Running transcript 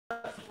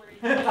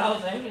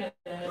Like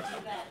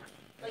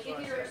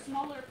if you're a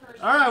smaller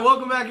person. All right,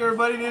 welcome back,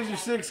 everybody. It is your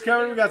six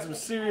covered. We got some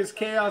serious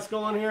chaos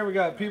going here. We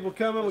got people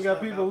coming. We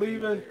got people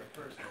leaving.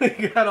 We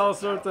got all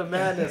sorts of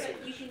madness.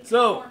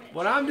 So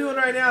what I'm doing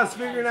right now is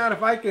figuring out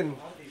if I can.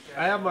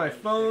 I have my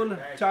phone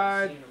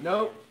tied.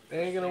 Nope, it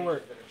ain't gonna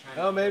work.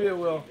 Oh, maybe it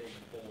will.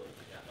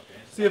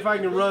 See if I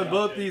can run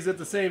both these at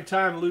the same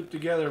time, loop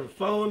together,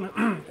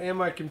 phone and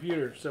my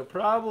computer. So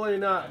probably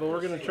not, but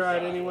we're gonna try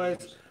it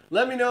anyways.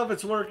 Let me know if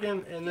it's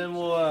working, and then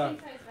we'll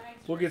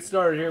get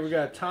started here. We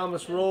got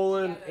Thomas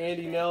Rowland,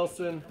 Andy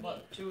Nelson,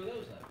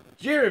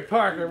 Jerry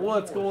Parker.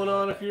 What's going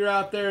on? If you're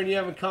out there and you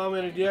haven't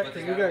commented yet,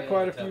 because we got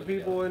quite a few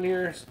people in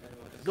here,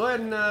 go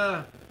ahead and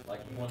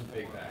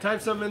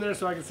type something in there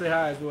so I can say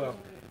hi as well.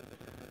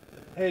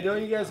 Hey,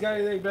 don't you guys got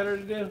anything better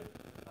to do?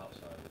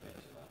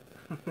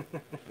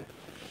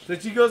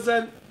 That you go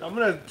said, I'm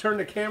going to turn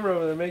the camera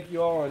over and make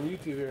you all on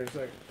YouTube here in a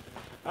second.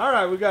 All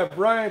right, we got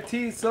Brian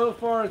T. So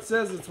far, it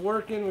says it's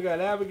working. We got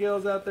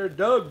Abigail's out there.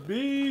 Doug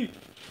B.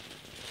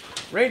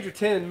 Ranger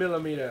 10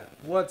 millimeter.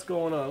 What's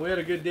going on? We had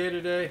a good day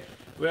today.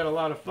 We had a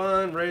lot of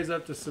fun. Ray's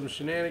up to some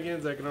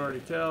shenanigans, I can already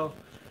tell.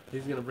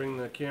 He's going to bring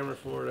the camera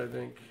forward, I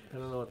think. I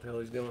don't know what the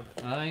hell he's doing.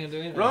 I ain't gonna do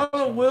anything.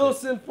 Ronald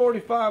Wilson,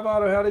 45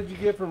 Auto. How did you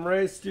get from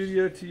Ray's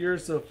studio to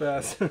yours so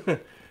fast?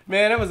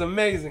 Man, that was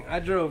amazing. I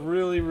drove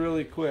really,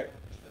 really quick.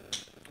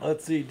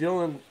 Let's see.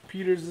 Dylan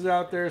Peters is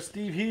out there.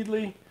 Steve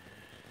Headley.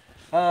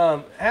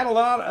 Had a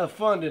lot of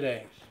fun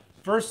today.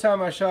 First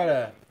time I shot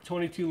a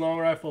 22 long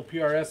rifle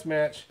PRS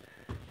match,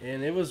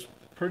 and it was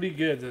pretty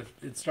good.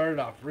 It started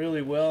off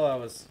really well. I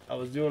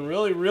was doing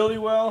really, really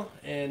well,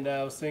 and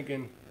I was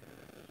thinking,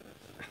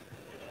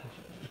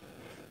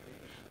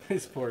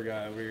 this poor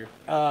guy over here.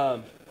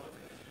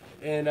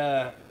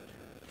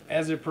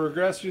 As it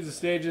progressed through the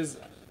stages,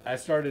 I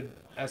started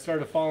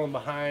falling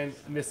behind,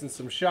 missing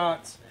some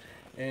shots,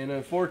 and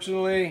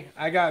unfortunately,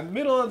 I got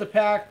middle of the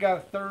pack,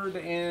 got third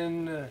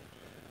in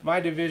my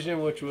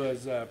division, which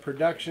was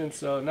production,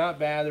 so not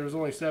bad. There was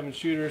only 7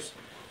 shooters,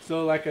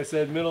 so like I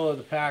said, middle of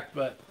the pack,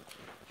 but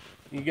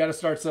you got to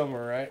start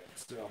somewhere, right?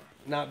 So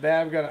not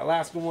bad. We got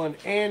Alaska 1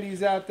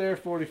 Andy's out there,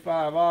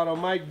 45 Auto,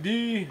 Mike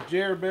D,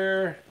 Jer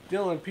Bear,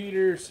 Dylan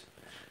Peters.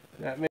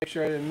 Make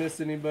sure I didn't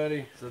miss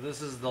anybody. So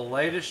this is the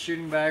latest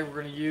shooting bag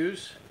we're going to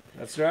use.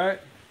 That's right.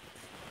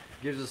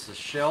 Gives us a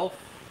shelf.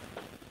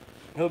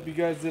 Hope you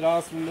guys did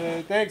awesome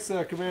today. Thanks,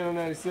 Commando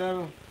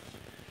 97.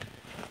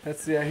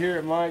 Let's see. I hear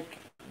it, Mike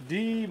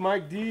D.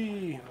 Mike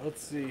D.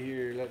 Let's see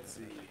here. Let's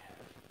see.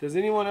 Does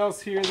anyone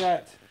else hear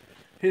that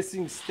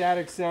hissing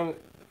static sound,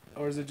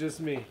 or is it just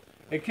me?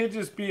 It could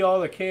just be all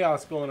the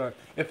chaos going on.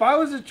 If I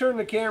was to turn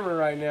the camera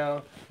right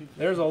now,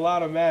 there's a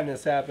lot of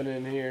madness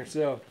happening here.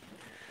 So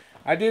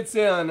I did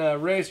say on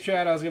Ray's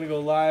chat I was going to go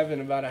live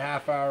in about a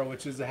half hour,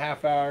 which is a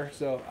half hour.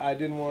 So I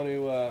didn't want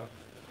to...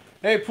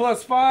 Hey,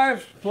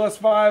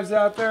 +5's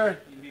out there.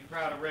 You can be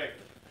proud of Rick.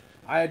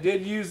 I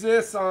did use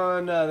this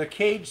on the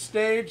cage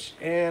stage,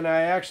 and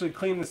I actually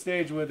cleaned the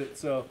stage with it.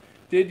 So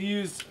did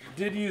use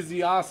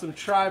the awesome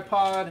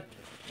tripod,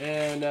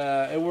 and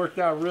it worked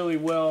out really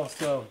well.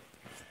 So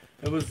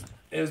it was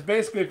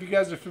basically, if you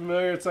guys are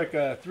familiar, it's like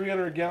a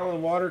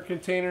 300-gallon water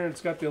container. It's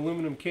got the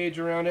aluminum cage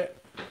around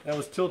it that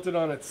was tilted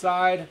on its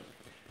side,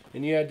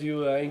 and you had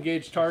to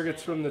engage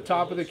targets from the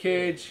top of the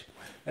cage,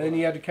 and then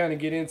you had to kind of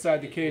get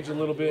inside the cage a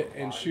little bit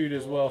and shoot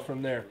as well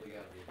from there.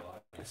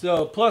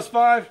 So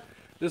 +5,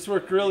 this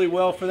worked really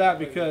well for that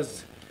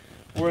because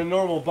we're a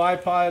normal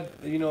bipod.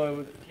 You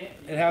know,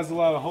 it has a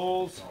lot of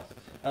holes.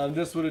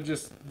 This would have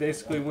just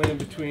basically went in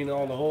between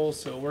all the holes,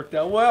 so it worked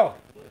out well.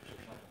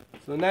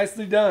 So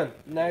nicely done,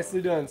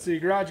 nicely done. See,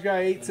 Garage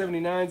Guy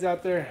 879's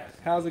out there.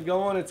 How's it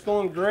going? It's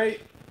going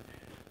great.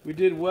 We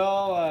did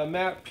well.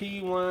 Matt P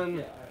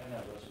won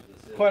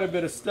quite a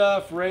bit of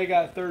stuff. Ray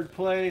got 3rd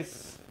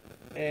place.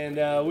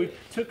 And we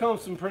took home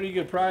some pretty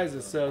good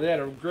prizes. So they had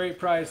a great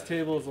prize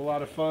table. It was a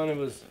lot of fun. It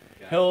was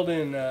held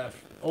in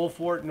Old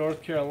Fort,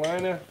 North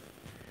Carolina.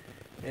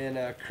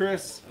 And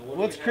Chris,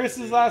 what's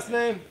Chris's last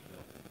name,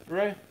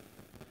 Ray?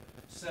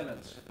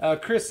 Simmons.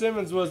 Chris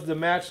Simmons was the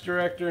match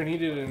director, and he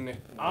did an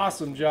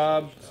awesome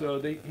job.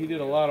 So he did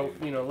a lot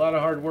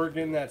of hard work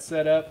getting that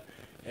set up,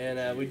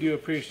 and we do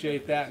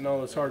appreciate that and all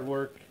this hard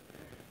work,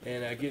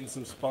 and getting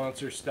some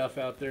sponsor stuff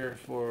out there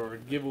for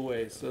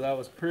giveaways. So that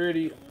was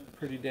pretty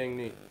dang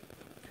neat.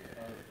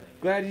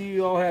 Glad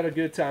you all had a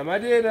good time. I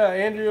did.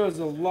 Andrew, it was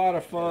a lot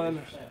of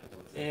fun,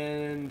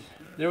 and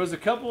there was a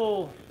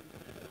couple.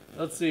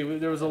 Let's see.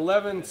 There was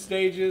 11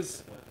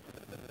 stages.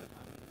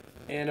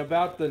 And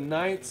about the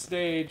 9th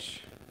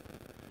stage,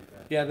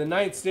 the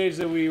 9th stage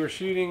that we were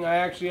shooting, I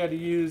actually had to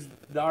use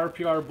the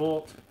RPR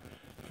bolt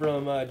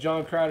from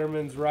John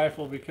Kreiderman's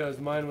rifle because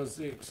mine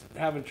was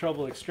having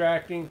trouble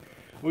extracting.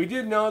 We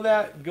did know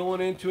that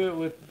going into it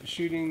with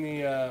shooting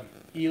the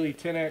Ely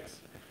 10X.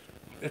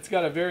 It's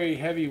got a very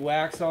heavy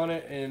wax on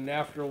it, and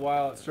after a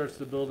while it starts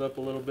to build up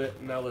a little bit,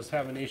 and I was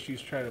having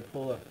issues trying to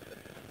pull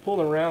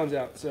the rounds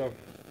out. So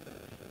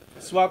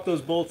swap those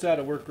bolts out,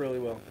 it worked really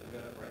well.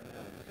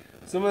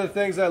 Some of the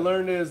things I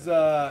learned is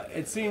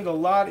it seemed a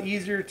lot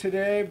easier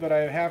today, but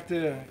I have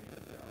to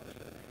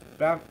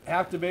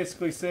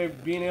basically say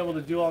being able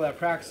to do all that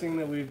practicing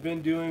that we've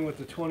been doing with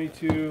the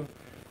 22,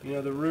 you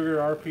know, the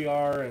Ruger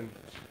RPR and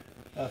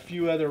a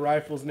few other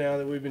rifles now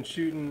that we've been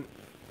shooting.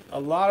 A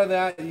lot of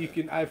that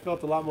I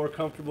felt a lot more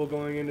comfortable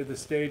going into the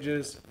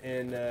stages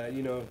and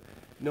you know,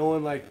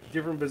 knowing like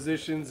different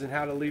positions and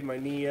how to leave my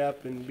knee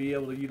up and be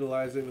able to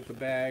utilize it with the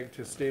bag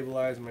to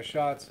stabilize my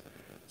shots.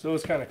 So it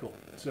was kind of cool.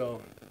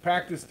 So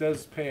practice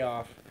does pay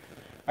off.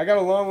 I got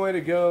a long way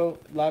to go,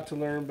 a lot to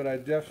learn, but I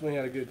definitely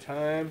had a good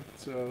time.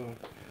 So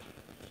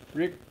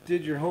Rick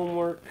did your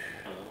homework,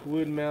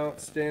 wood mount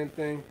stand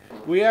thing.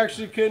 We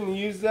actually couldn't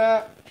use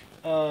that.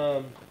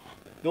 The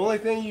only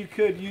thing you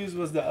could use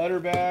was the udder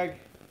bag,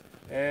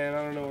 and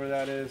I don't know where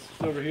that is.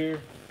 It's over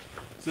here.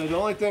 So the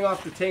only thing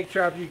off the tank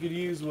trap you could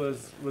use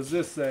was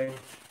this thing,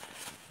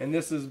 and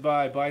this is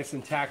by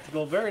Bison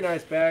Tactical. Very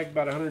nice bag,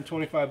 about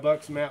 125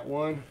 bucks, Mat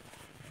 1,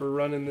 for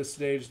running this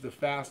stage the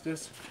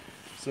fastest.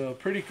 So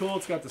pretty cool.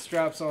 It's got the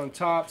straps on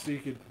top, so you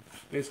could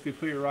basically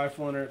put your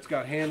rifle in there. It's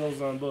got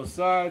handles on both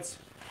sides,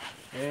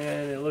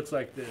 and it looks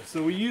like this.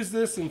 So we use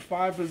this in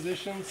 5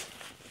 positions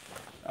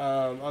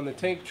on the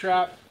tank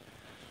trap.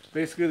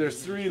 Basically,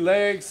 there's 3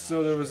 legs,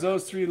 so there was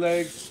those 3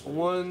 legs,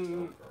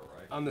 one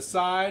on the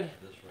side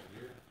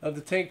of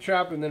the tank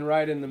trap, and then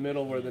right in the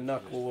middle where the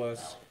knuckle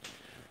was.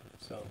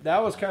 So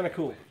that was kind of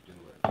cool.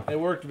 It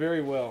worked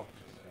very well.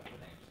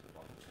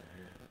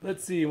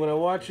 Let's see, when I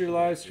watch your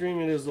live stream,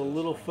 it is a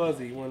little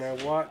fuzzy. When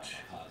I watch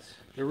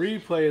the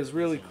replay, is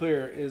really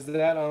clear. Is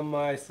that on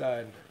my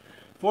side?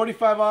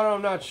 45 auto,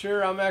 I'm not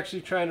sure. I'm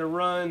actually trying to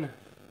run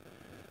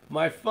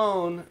my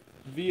phone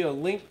via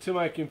link to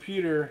my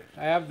computer.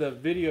 I have the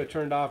video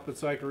turned off, but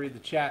so I can read the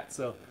chat.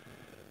 So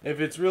if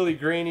it's really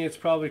grainy, it's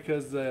probably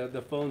because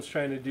the phone's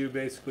trying to do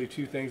basically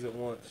 2 things at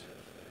once.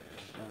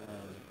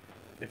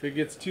 If it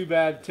gets too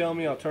bad, tell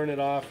me. I'll turn it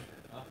off,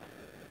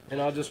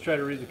 and I'll just try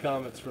to read the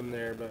comments from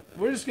there. But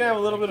we're just going to have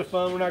a little bit of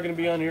fun. We're not going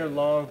to be on here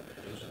long.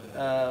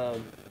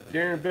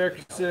 Darren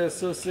Becker says,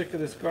 so sick of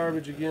this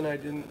garbage again, I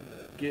didn't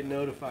get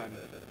notified.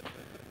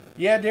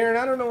 Yeah, Darren,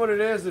 I don't know what it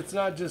is. It's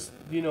not just,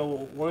 you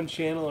know, one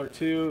channel or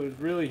 2.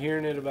 It's really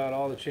hearing it about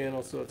all the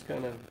channels, so it's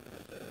kind of,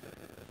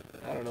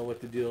 I don't know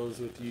what the deal is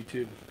with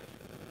YouTube.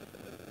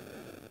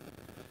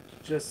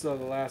 Just saw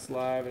the last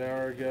live an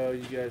hour ago.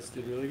 You guys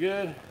did really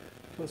good.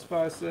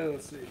 +5 said,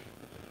 let's see.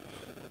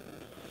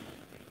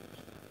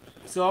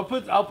 So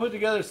I'll put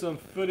together some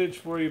footage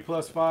for you,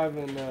 +5,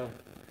 and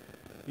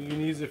you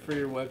can use it for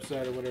your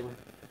website or whatever.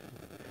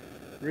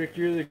 Rick,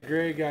 you're the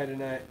gray guy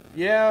tonight.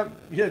 Yeah,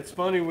 it's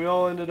funny. We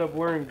all ended up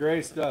wearing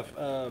gray stuff.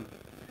 I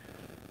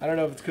don't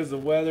know if it's because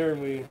of the weather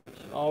and we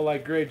all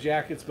like gray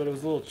jackets, but it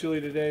was a little chilly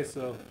today,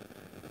 so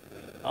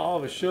all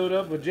of us showed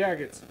up with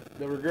jackets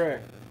that were gray.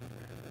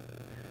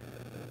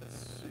 Let's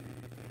see.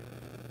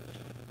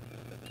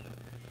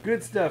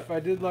 Good stuff. I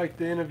did like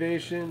the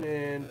innovation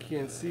and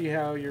can see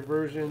how your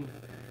version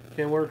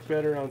can work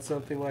better on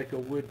something like a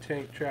wood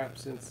tank trap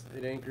since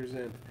it anchors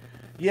in.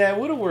 Yeah, it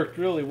would have worked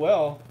really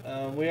well.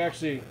 We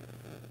actually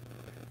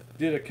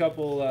did a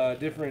couple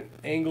different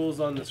angles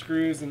on the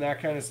screws and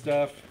that kind of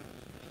stuff,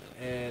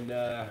 and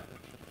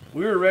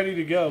we were ready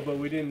to go, but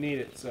we didn't need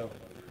it. So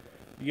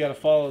you got to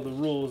follow the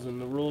rules, and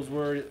the rules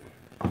were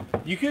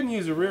you couldn't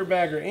use a rear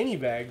bag or any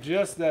bag,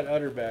 just that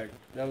udder bag.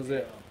 That was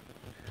it.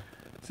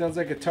 Sounds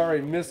like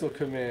Atari Missile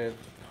Command.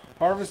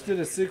 Harvested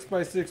a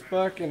 6x6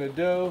 buck and a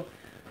doe.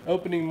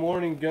 Opening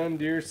morning gun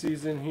deer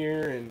season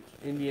here in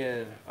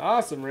Indiana.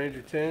 Awesome,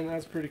 Ranger 10.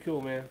 That's pretty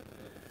cool, man.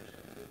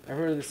 I've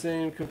heard the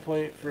same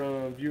complaint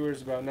from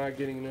viewers about not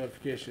getting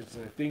notifications,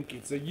 and I think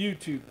it's a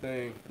YouTube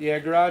thing. Yeah,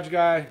 Garage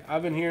Guy,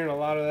 I've been hearing a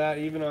lot of that.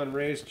 Even on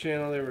Ray's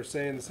channel, they were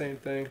saying the same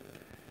thing.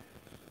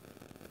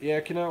 Yeah,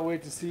 I cannot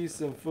wait to see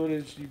some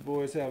footage. You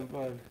boys having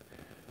fun.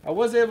 I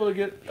was able to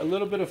get a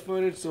little bit of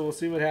footage, so we'll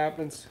see what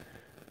happens.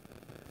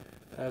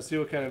 See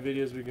what kind of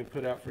videos we can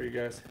put out for you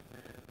guys.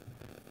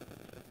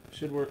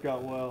 Should work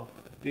out well.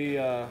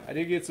 I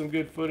did get some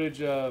good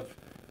footage of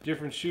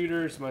different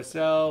shooters,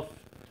 myself,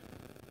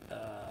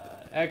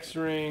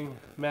 X-Ring,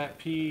 Matt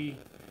P,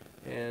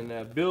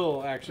 and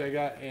Bill, actually I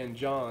got, and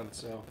John.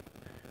 So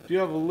do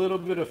have a little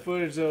bit of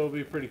footage that will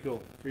be pretty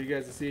cool for you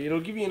guys to see. It'll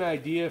give you an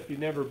idea if you've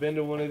never been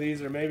to one of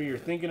these, or maybe you're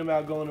thinking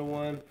about going to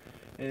one,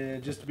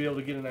 and just to be able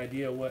to get an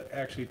idea of what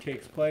actually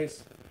takes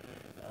place.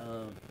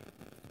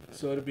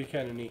 So it'll be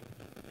kind of neat.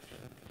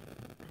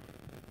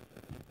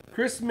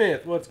 Chris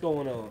Smith, what's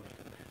going on?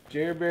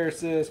 Jared Bear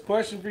says,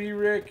 question for you,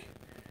 Rick,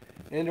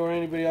 and or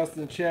anybody else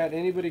in the chat.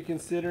 Anybody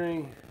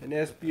considering an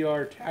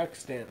SBR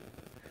tax stamp?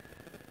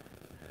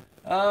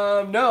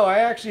 No, I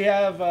actually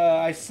have,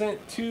 I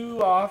sent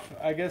 2 off.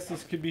 I guess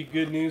this could be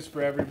good news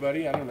for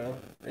everybody. I don't know.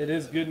 It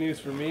is good news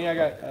for me. I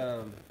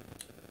got,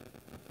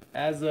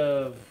 as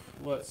of,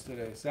 what's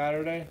today?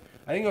 Saturday?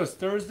 I think it was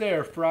Thursday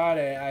or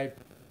Friday. I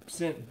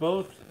sent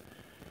both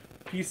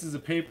pieces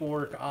of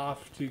paperwork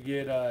off to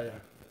get,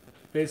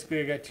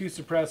 basically, I got 2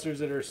 suppressors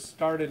that are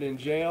started in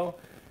jail.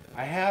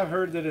 I have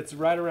heard that it's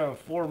right around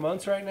 4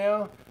 months right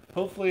now,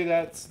 hopefully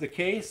that's the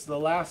case. The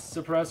last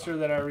suppressor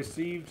that I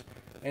received,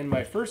 and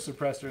my first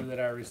suppressor that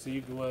I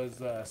received,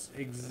 was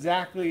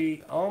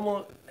exactly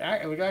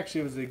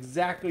actually it was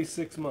exactly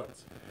 6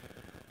 months.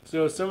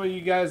 So some of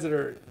you guys that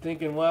are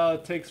thinking, well,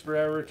 it takes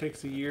forever, it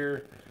takes a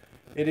year,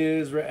 it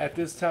is at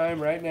this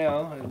time right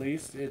now, at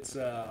least, it's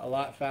a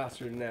lot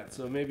faster than that.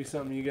 So maybe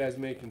something you guys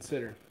may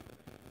consider.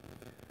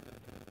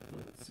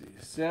 Let's see.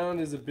 Sound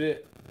is a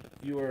bit.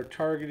 You are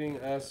targeting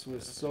us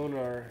with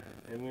sonar,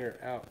 and we are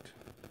out.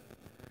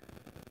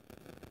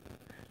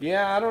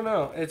 Yeah, I don't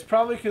know. It's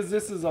probably because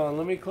this is on.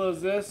 Let me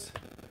close this.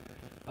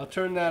 I'll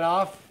turn that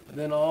off.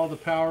 Then all the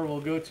power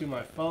will go to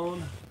my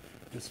phone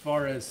as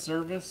far as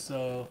service.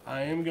 So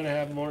I am going to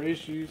have more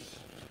issues.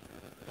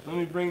 Let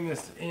me bring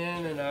this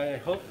in, and I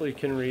hopefully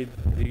can read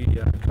the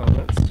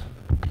comments.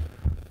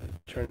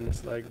 Turn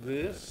this like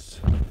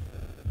this.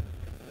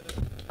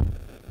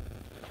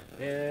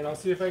 And I'll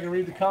see if I can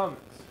read the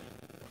comments.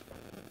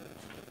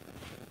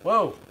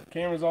 Whoa,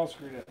 camera's all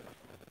screwed up.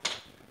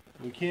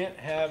 We can't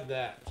have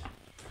that.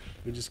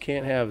 We just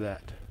can't have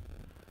that.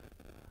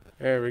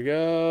 There we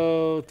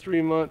go.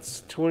 3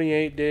 months,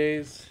 28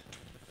 days.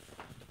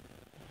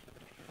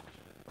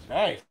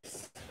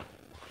 Nice.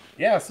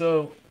 Yeah,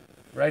 so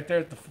right there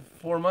at the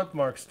 4-month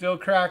mark, still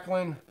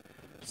crackling,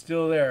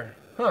 still there.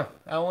 Huh,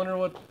 I wonder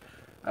what,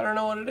 I don't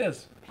know what it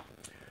is.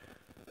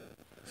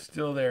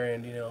 Still there,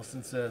 Andy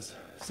Nelson says.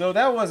 So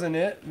that wasn't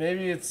it.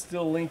 Maybe it's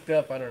still linked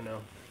up, I don't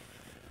know.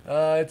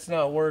 It's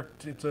not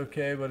worked, it's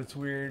okay, but it's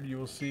weird. You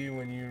will see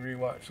when you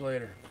rewatch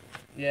later.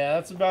 Yeah,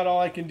 that's about all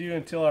I can do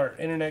until our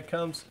internet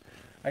comes.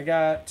 I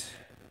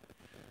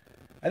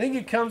think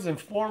it comes in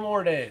 4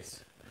 more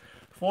days.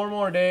 4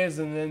 more days,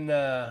 and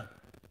then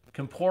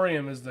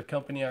Comporium is the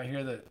company out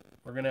here that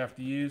we're going to have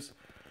to use.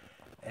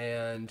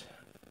 And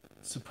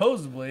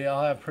supposedly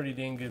I'll have pretty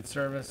dang good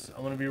service.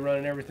 I'm going to be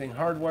running everything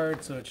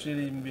hardwired, so it should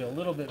even be a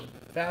little bit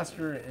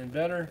faster and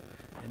better.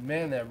 And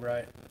man, that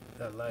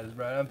light is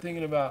bright. I'm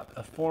thinking about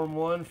a Form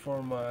 1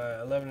 for my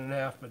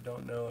 11.5, but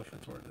don't know if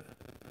it's worth it.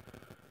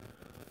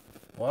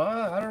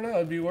 Well, I don't know.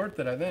 It'd be worth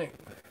it, I think.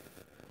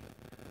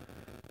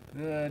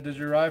 Does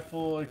your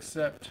rifle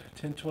accept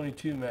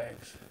 1022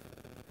 mags?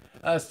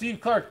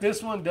 Steve Clark,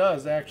 this one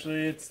does,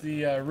 actually. It's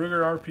the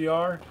Ruger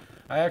RPR.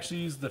 I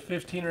actually use the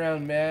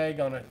 15-round mag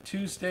on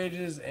 2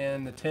 stages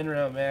and the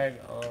 10-round mag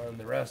on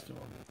the rest of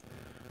them.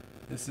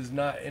 This is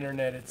not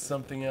internet, it's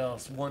something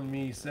else. One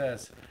me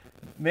says.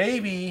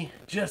 Maybe,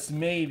 just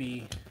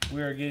maybe,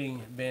 we are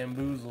getting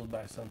bamboozled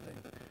by something.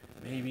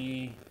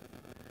 Maybe,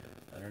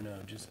 I don't know,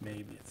 just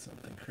maybe it's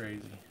something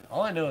crazy.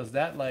 All I know is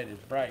that light is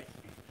bright.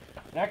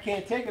 And I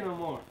can't take it no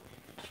more.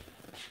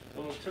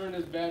 I'm going to turn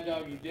this bad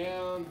doggy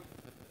down.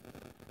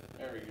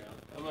 There we go.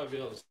 I might be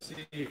able to see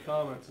the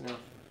comments now.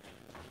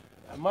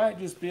 I might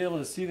just be able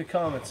to see the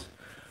comments.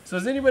 So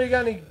has anybody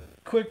got any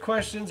quick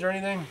questions or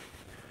anything?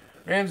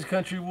 Ramsey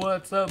Country,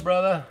 what's up,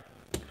 brother?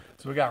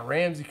 So we got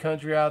Ramsey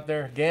Country out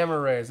there. Gamma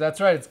rays.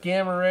 That's right, it's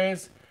gamma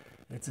rays.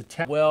 It's a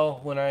well,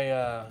 when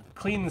I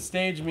cleaned the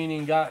stage,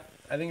 meaning got,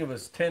 I think it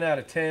was 10 out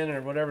of 10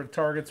 or whatever the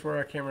targets were.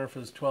 I can't remember if it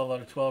was 12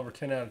 out of 12 or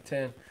 10 out of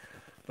 10.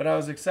 But I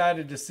was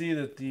excited to see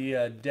that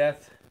the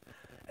Death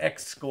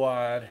X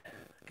Squad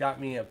got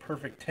me a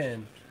perfect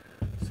 10.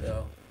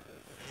 So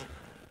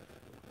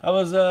I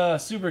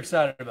was super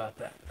excited about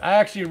that. I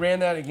actually ran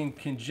that in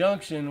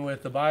conjunction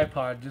with the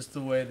bipod, just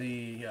the way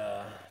the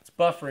it's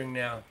buffering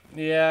now.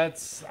 Yeah,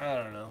 it's, I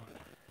don't know.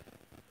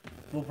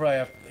 We'll probably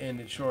have to end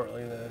it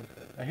shortly then.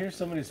 I hear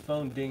somebody's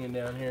phone dinging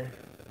down here.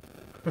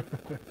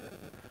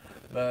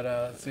 But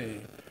let's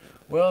see.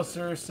 Well,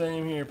 sir,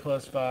 same here,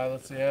 +5.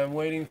 Let's see. I'm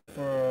waiting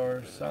for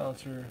our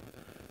silencer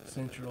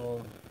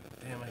central.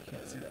 Damn, I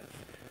can't see that.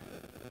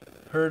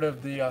 Heard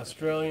of the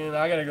Australian.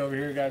 I gotta go over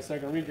here, guys, so I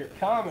can read your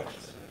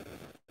comments.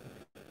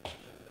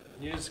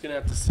 You're just gonna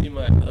have to see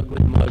my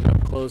ugly mug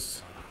up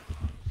close.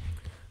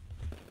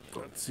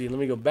 Let's see. Let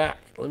me go back.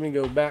 Let me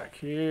go back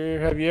here.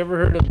 Have you ever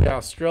heard of the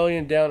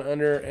Australian down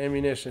under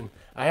ammunition?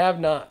 I have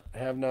not. I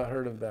have not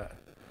heard of that.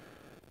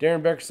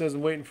 Darren Becker says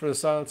I'm waiting for the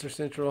silencer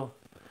central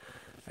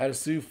out of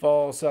Sioux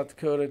Falls, South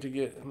Dakota, to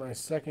get my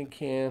second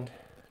can.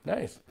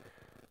 Nice.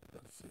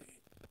 Let's see.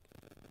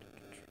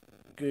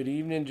 Good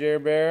evening, Jer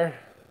Bear.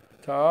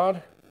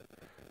 Todd.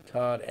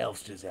 Todd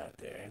Elfstra's out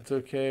there. It's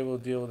okay. We'll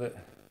deal with it.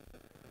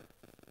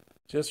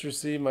 Just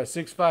received my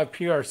 6.5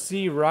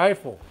 PRC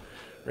rifle.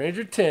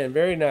 Ranger 10.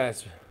 Very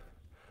nice.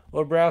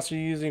 What browser are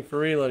you using for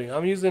reloading?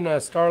 I'm using a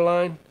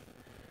Starline.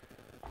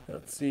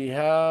 Let's see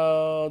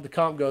how the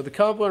comp go. The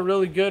comp went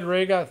really good.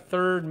 Ray got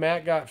 3rd,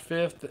 Matt got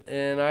 5th,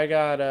 and I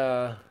got,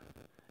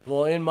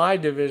 well, in my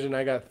division,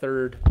 I got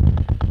 3rd.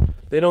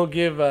 They don't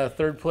give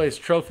 3rd place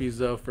trophies,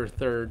 though, for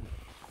 3rd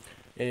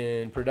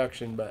in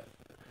production, but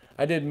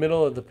I did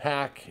middle of the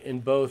pack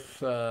in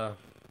both. I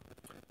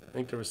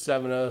think there was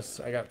 7 of us.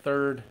 I got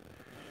 3rd,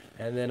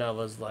 and then I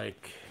was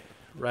like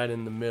right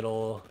in the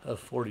middle of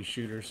 40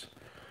 shooters.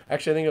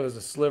 Actually, I think it was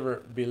a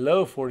sliver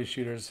below 40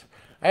 shooters.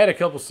 I had a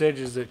couple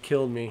stages that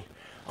killed me.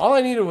 All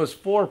I needed was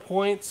 4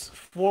 points,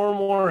 4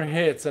 more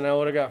hits, and I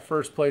would have got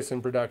 1st place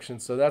in production.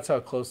 So that's how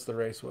close the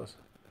race was.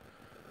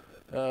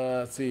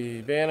 Let's see.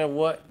 Vanna,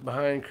 what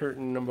behind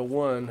curtain number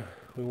 1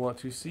 we want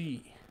to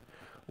see?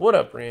 What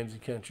up, Ramsey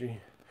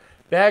Country?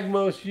 Bag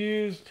most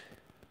used.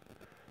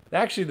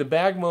 Actually, the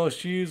bag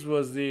most used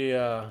was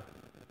the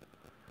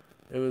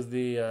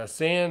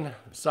sand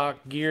sock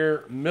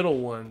gear middle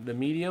one, the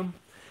medium.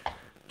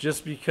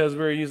 Just because we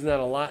were using that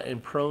a lot in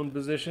prone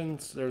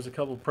positions. There's a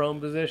couple prone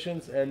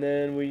positions, and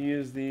then we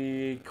used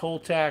the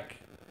Coltac.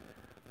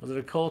 Was it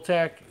a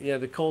Coltac? Yeah,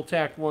 the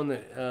Coltac one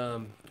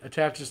that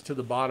attaches to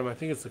the bottom. I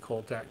think it's the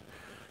Coltac,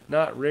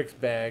 not Rick's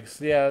bags.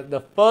 Yeah,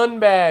 the fun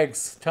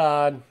bags,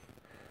 Todd.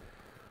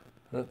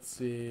 Let's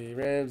see,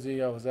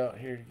 Ramsey. I was out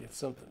here to get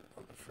something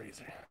on the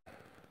freezer.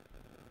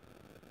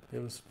 It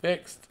was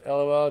fixed.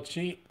 LOL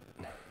cheat.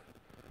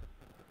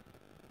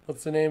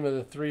 What's the name of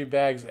the 3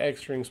 bags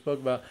X-Ring spoke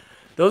about?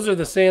 Those are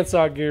the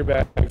Sandsock gear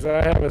bags.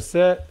 I have a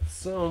set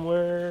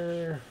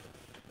somewhere.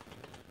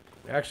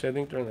 Actually, I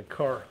think they're in the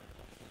car.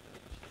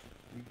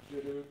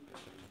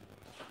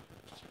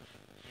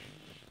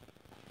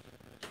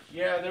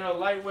 Yeah, they're a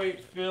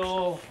lightweight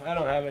fill. I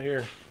don't have it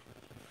here.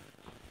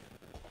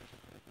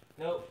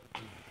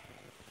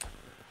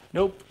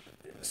 Nope.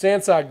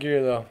 Sandsock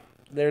gear though.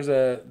 There's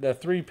the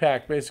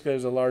 3-pack. Basically,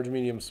 there's a large,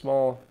 medium,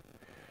 small.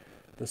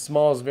 The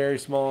small is very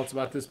small. It's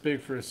about this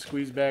big for a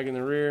squeeze bag in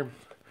the rear.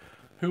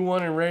 Who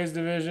won in Ray's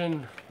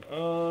division?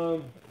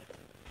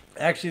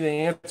 Actually, the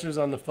answer's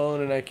on the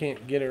phone, and I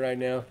can't get it right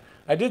now.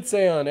 I did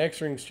say on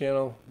X-Ring's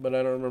channel, but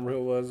I don't remember who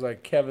it was,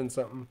 like Kevin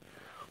something.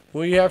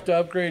 Will you have to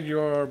upgrade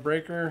your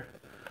breaker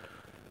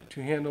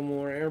to handle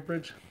more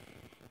amperage?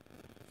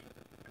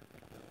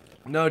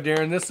 No,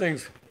 Darren, this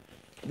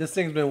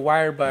thing's been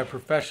wired by a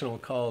professional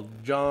called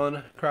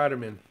John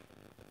Kreiderman.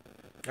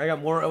 I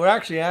got more. We're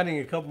actually adding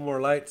a couple more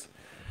lights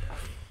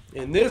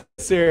in this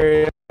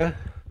area.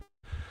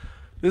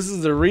 This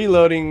is the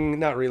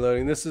not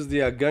reloading. This is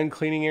the gun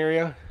cleaning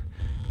area.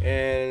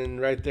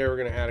 And right there, we're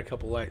going to add a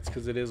couple lights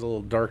because it is a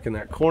little dark in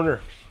that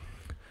corner.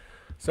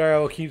 Sorry, I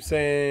will keep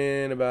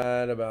saying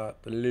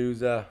about the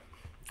loser.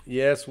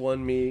 Yes,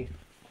 one me.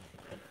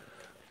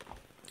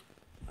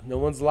 No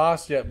one's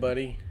lost yet,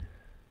 buddy.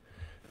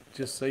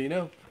 Just so you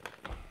know.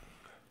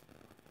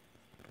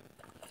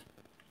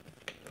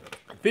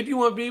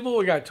 51 people.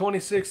 We got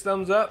 26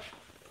 thumbs up.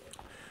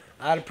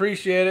 I'd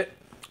appreciate it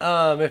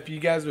if you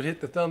guys would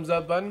hit the thumbs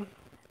up button.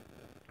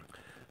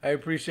 I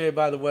appreciate it,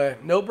 by the way.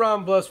 No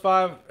problem,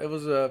 +5. It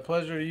was a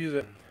pleasure to use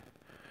it.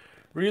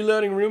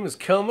 Reloading room is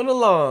coming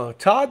along.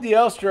 Todd the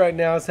Elster right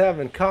now is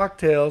having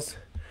cocktails.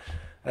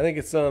 I think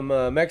it's some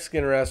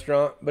Mexican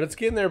restaurant, but it's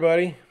getting there,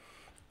 buddy.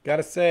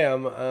 Gotta say,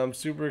 I'm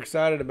super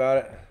excited about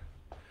it.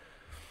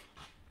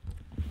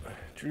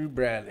 Drew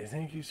Bradley,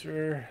 thank you,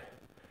 sir.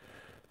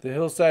 The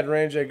Hillside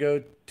Range I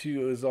go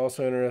to is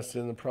also interested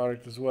in the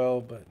product as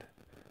well, but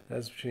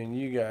that's between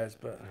you guys.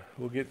 But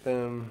we'll get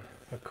them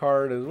a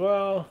card as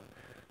well.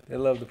 They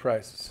love the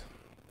prices.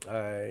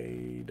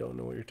 I don't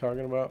know what you're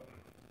talking about.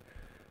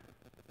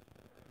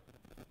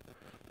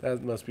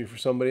 That must be for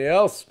somebody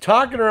else.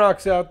 Talking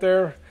Rocks out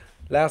there.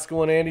 Last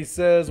one, Andy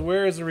says,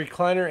 where is the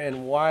recliner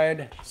and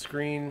wide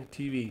screen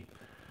TV?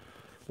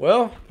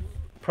 Well,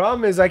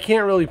 problem is I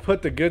can't really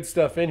put the good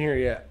stuff in here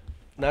yet.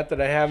 Not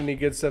that I have any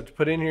good stuff to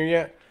put in here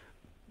yet,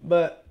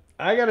 but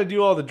I got to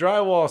do all the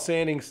drywall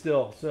sanding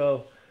still.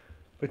 So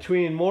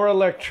between more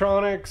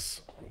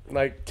electronics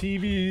like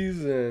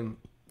TVs and,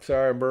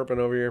 sorry, I'm burping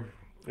over here.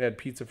 I had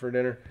pizza for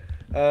dinner.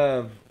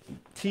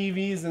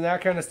 TVs and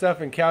that kind of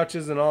stuff and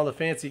couches and all the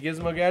fancy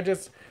gizmo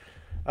gadgets.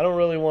 I don't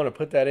really want to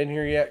put that in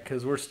here yet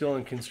because we're still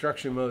in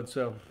construction mode.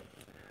 So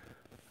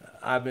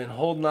I've been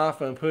holding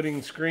off on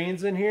putting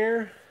screens in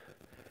here.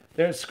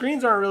 The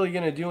screens aren't really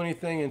going to do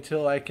anything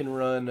until I can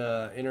run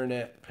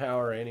internet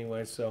power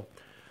anyway. So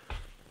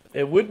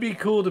it would be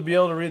cool to be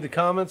able to read the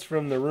comments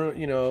from the room,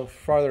 you know,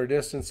 farther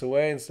distance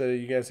away instead of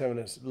you guys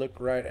having to look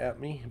right at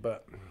me.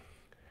 But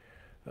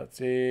let's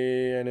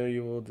see. I know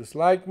you will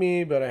dislike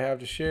me, but I have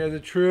to share the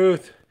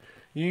truth.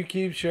 You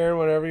keep sharing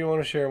whatever you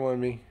want to share with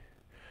me.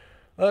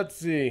 Let's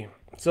see.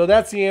 So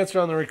that's the answer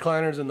on the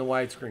recliners and the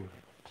widescreen.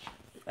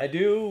 I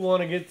do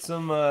want to get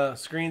some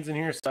screens in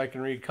here so I can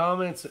read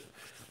comments,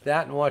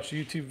 that and watch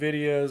YouTube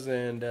videos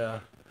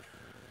and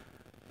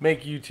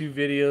make YouTube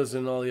videos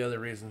and all the other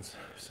reasons.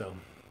 So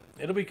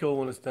it'll be cool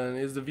when it's done.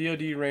 Is the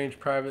VOD range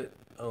private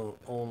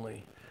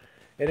only?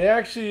 It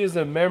actually is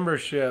a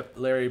membership,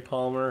 Larry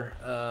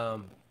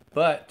Palmer.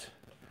 But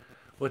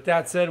with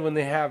that said, when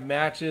they have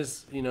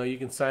matches, you know, you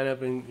can sign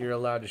up and you're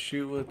allowed to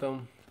shoot with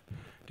them.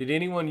 Did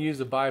anyone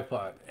use a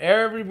bipod?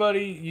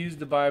 Everybody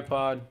used a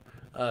bipod,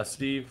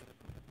 Steve.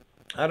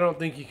 I don't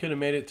think you could have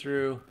made it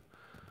through.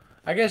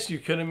 I guess you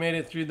could have made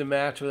it through the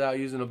match without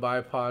using a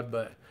bipod,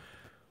 but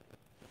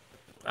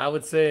I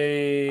would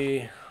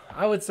say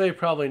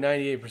probably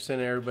 98% of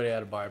everybody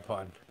had a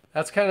bipod.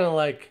 That's kind of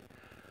like,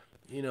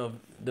 you know,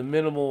 the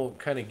minimal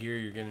kind of gear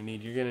you're going to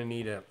need. You're going to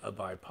need a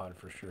bipod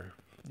for sure.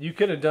 You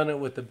could have done it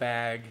with the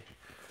bag,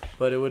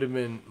 but it would have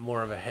been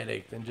more of a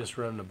headache than just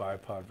running a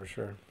bipod for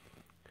sure.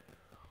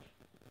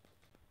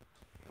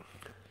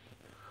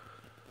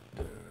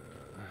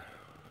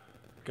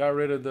 Got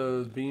rid of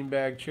those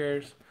beanbag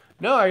chairs.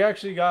 No, I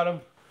actually got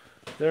them.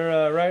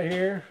 They're right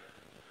here.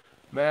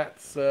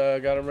 Matt's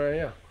got them right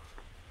here.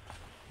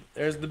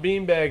 There's the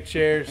beanbag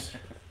chairs.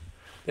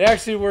 They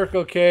actually work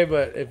okay,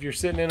 but if you're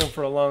sitting in them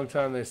for a long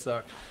time, they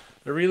suck.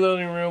 The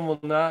reloading room will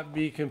not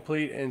be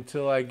complete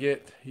until I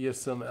get you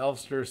some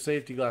Elfster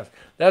safety glass.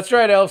 That's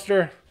right,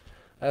 Elfster.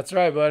 That's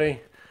right,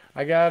 buddy.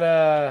 I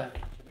got,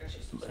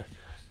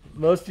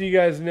 most of you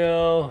guys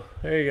know.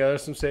 There you go.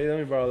 There's some safety. Let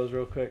me borrow those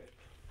real quick.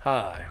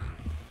 Hi.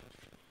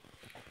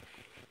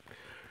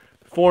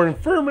 For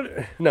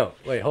infirmity. No,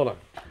 wait, hold on.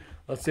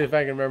 Let's see if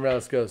I can remember how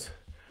this goes.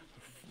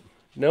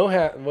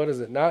 What is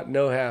it? Not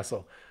no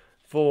hassle.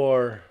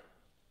 For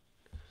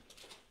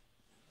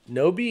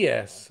no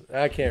BS.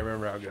 I can't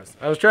remember how it goes.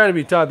 I was trying to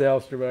be Todd the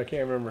Elfster, but I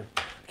can't remember.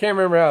 Can't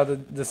remember how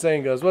the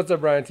saying goes. What's up,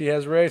 Brian T?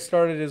 Has Ray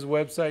started his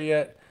website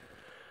yet?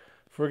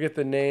 Forget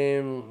the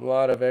name. A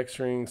lot of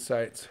X-ring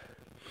sites.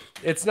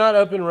 It's not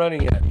up and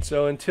running yet.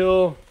 So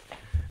until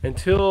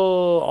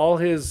all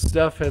his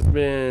stuff has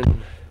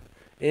been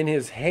in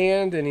his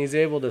hand and he's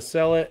able to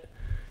sell it,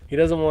 he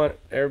doesn't want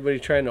everybody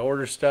trying to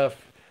order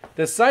stuff.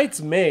 The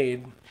site's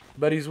made,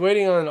 but he's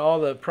waiting on all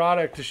the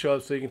product to show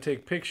up so he can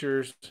take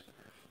pictures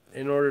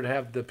in order to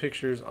have the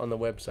pictures on the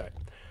website.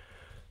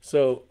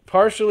 So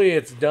partially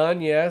it's done,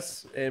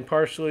 yes, and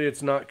partially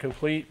it's not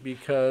complete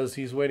because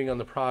he's waiting on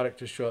the product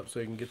to show up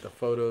so he can get the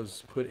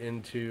photos put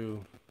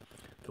into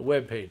the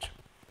web page.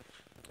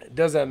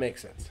 Does that make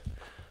sense?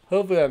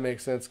 Hopefully that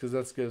makes sense, because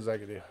that's as good as I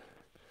could do.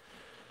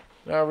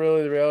 Not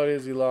really. The reality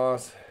is he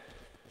lost.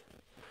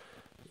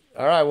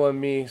 All right, one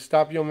me.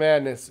 Stop your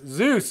madness.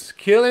 Zeus,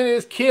 killing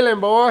is killing,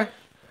 boy.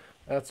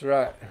 That's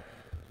right.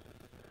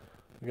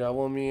 We got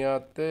one me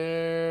out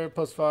there.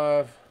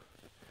 +5.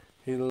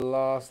 He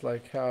lost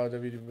like how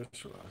WD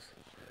Bush lost.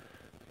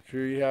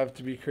 Drew, you have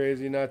to be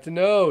crazy not to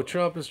know.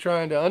 Trump is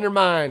trying to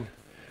undermine.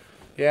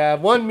 Yeah,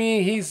 one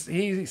me. He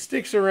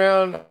sticks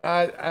around.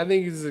 I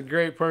think he's a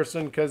great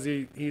person because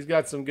he's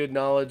got some good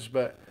knowledge,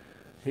 but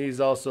he's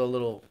also a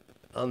little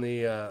on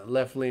the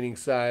left-leaning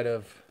side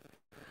of.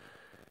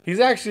 He's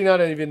actually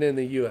not even in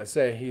the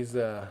USA.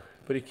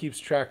 But he keeps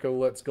track of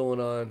what's going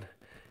on.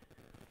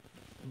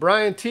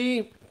 Brian T,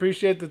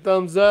 appreciate the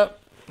thumbs up.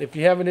 If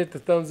you haven't hit the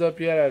thumbs up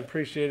yet, I'd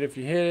appreciate it if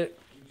you hit it.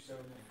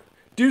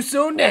 Do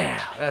so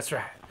now. That's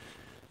right.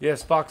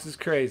 Yes, Fox is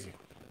crazy.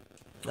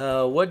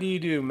 What do you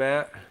do,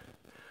 Matt?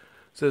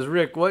 Says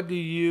Rick, what do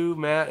you,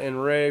 Matt,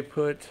 and Ray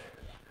put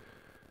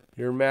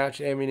your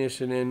match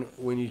ammunition in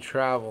when you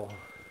travel?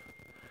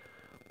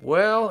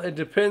 Well, it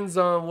depends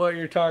on what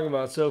you're talking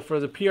about. So for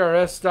the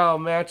PRS style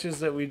matches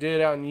that we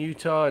did out in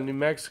Utah and New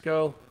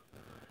Mexico,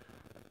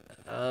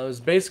 it was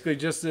basically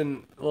just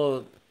in,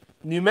 well,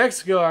 New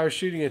Mexico, I was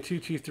shooting a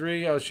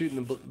 223. I was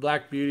shooting the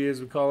Black Beauty,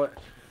 as we call it.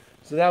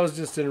 So that was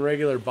just in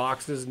regular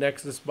boxes,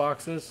 Nexus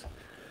boxes.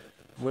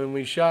 When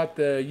we shot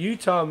the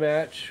Utah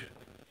match,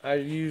 I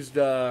used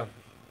the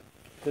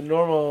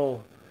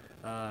normal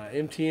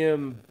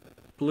MTM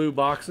blue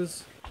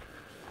boxes.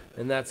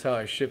 And that's how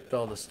I shipped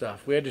all the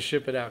stuff. We had to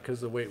ship it out because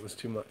the weight was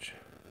too much.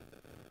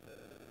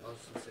 I was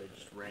going to say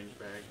just range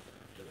bag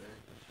today.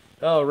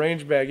 Oh,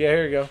 range bag. Yeah,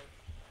 here you go.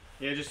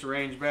 Yeah, just a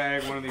range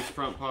bag, one of these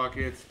front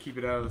pockets, keep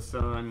it out of the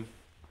sun.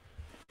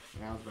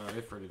 That was about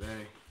it for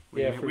today.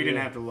 We didn't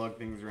have to lug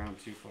things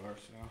around too far.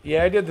 So.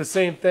 Yeah, I did the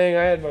same thing.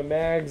 I had my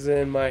mags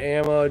and my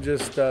ammo.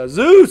 Just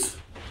Zeus.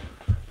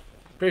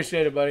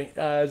 Appreciate it, buddy.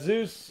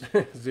 Zeus.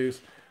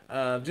 Zeus.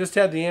 Just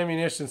had the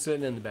ammunition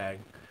sitting in the bag.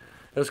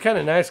 It was kind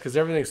of nice because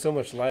everything's so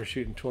much lighter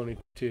shooting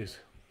 22s.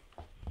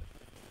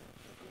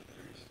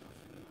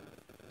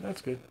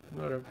 That's good.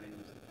 Whatever.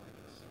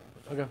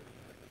 Okay.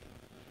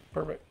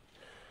 Perfect.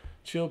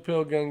 Chill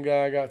pill gun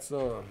guy got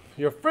some.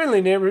 Your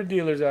friendly neighborhood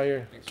dealers out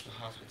here. Thanks for the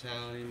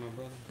hospitality, my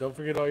brother. Don't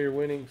forget all your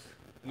winnings.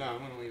 No, I'm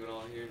gonna leave it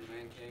all here in the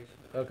man cave.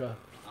 Okay.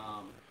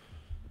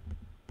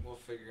 We'll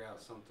figure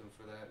out something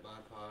for that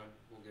bipod.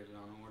 We'll get it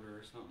on order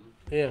or something.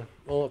 Yeah.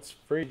 Well, it's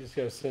free. Just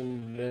gotta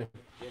send it in.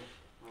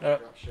 Yeah. I'll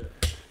drop shit.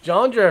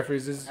 John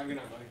Jeffries is. Have a good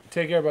night, buddy.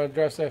 Take care, buddy.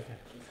 Drive safe.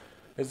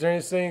 Is there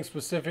anything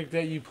specific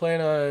that you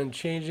plan on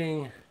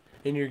changing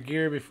in your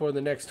gear before the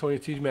next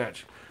 22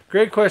 match?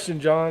 Great question,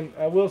 John.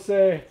 I will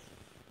say,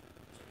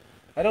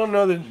 I don't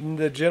know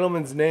the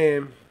gentleman's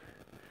name,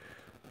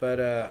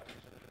 but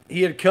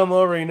he had come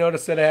over. He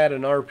noticed that I had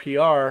an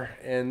RPR,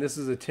 and this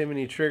is a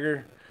Timony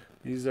trigger.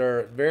 These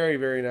are very,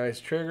 very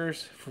nice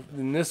triggers.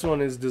 And this one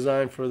is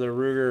designed for the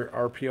Ruger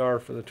RPR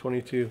for the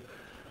 22.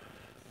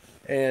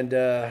 And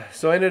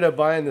so I ended up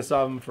buying this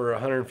off him for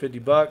 150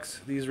 bucks.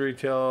 These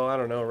retail, I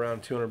don't know,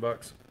 around 200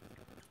 bucks.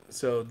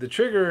 So the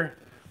trigger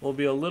will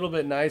be a little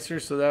bit nicer,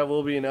 so that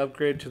will be an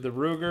upgrade to the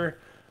Ruger.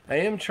 I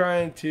am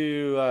trying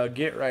to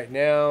get right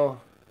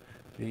now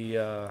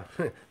the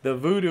the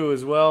Voodoo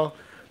as well.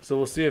 So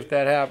we'll see if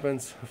that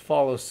happens.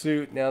 Follow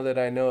suit now that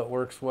I know it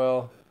works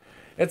well.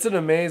 It's an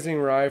amazing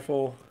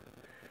rifle.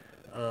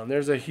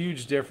 There's a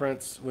huge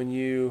difference when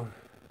you...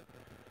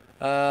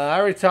 I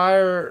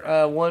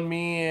retire one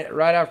me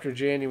right after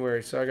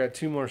January, so I got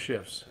 2 more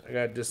shifts. I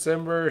got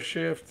December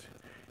shift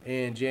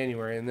in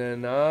January, and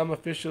then I'm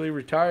officially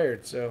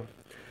retired. So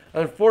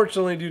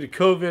unfortunately, due to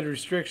COVID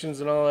restrictions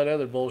and all that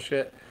other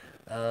bullshit,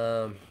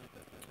 the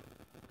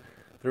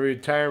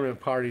retirement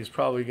party is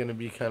probably going to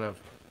be kind of,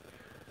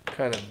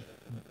 I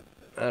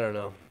don't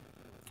know,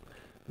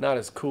 not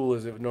as cool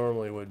as it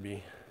normally would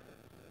be.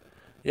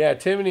 Yeah,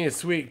 Timony is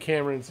sweet,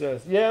 Cameron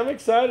says. Yeah, I'm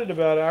excited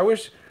about it. I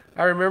wish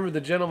I remembered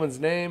the gentleman's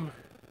name.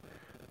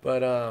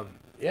 But,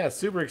 yeah,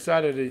 super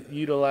excited to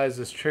utilize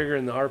this trigger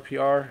in the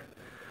RPR.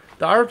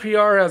 The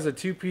RPR has a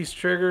two-piece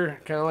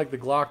trigger, kind of like the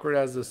Glock where it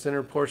has the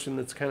center portion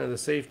that's kind of the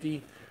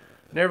safety.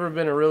 Never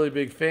been a really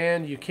big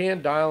fan. You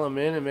can dial them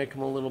in and make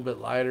them a little bit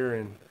lighter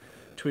and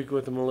tweak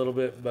with them a little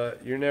bit,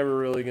 but you're never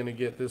really going to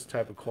get this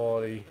type of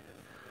quality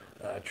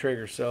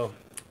trigger. So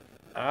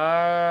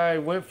I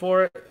went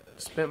for it.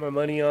 Spent my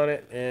money on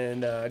it,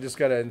 and I just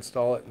got to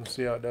install it and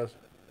see how it does.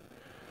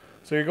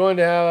 So you're going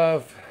to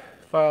have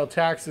file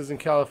taxes in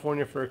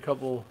California for a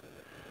couple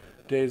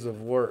days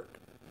of work.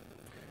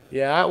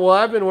 Yeah, well,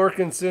 I've been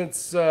working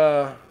since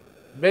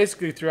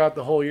basically throughout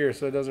the whole year,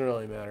 so it doesn't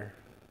really matter.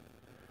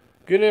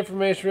 Good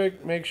information,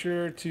 Rick. Make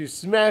sure to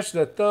smash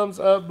the thumbs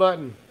up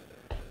button.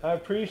 I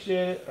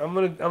appreciate it. I'm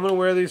gonna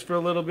wear these for a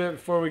little bit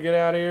before we get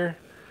out of here.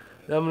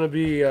 I'm gonna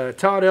be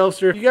Todd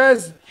Elster. If you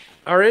guys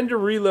are into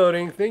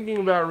reloading, thinking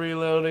about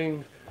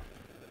reloading,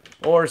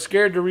 or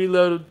scared to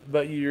reload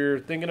but you're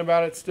thinking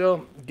about it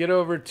still, get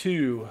over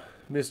to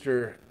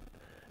Mr.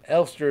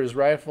 Elster's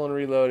Rifle and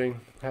Reloading.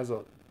 Has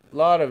a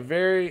lot of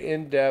very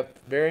in-depth,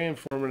 very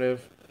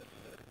informative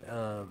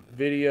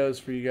videos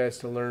for you guys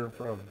to learn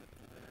from.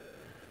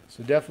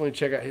 So definitely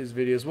check out his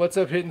videos. What's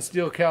up, Hidden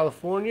Steel,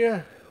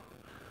 California?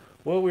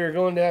 Well, we are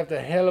going to have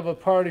a hell of a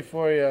party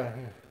for you.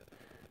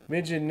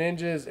 Midget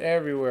ninjas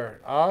everywhere.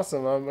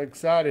 Awesome. I'm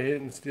excited,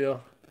 Hidden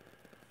Steel.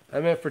 I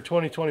meant for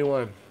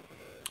 2021.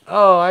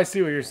 Oh, I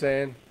see what you're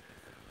saying.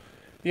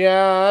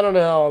 Yeah, I don't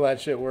know how all that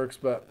shit works,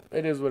 but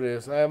it is what it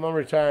is. I'm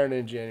retiring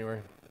in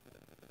January.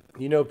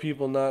 You know,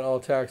 people, not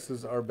all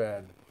taxes are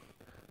bad.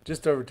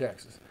 Just over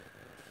taxes.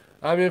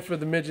 I'm in for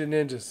the midget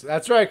ninjas.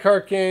 That's right,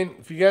 Carcane.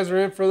 If you guys are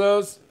in for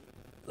those,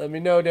 let me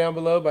know down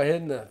below by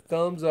hitting the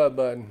thumbs up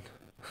button.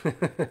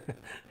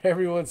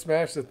 Everyone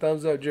smash the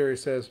thumbs up, Jerry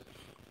says.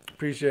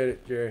 Appreciate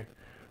it, Jerry.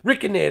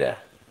 Rickinata.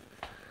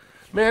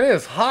 Man, it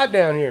is hot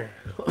down here.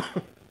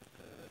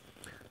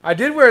 I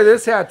did wear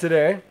this hat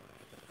today.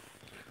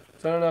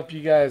 So I don't know if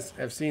you guys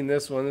have seen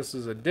this one. This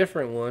is a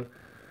different one.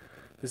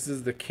 This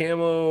is the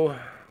camo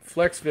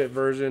flex fit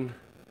version.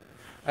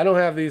 I don't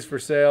have these for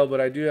sale, but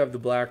I do have the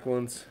black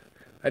ones.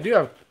 I do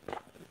have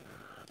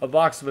a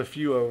box of a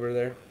few over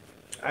there.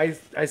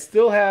 I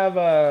still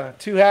have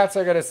 2 hats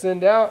I got to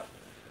send out.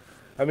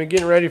 I've been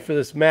getting ready for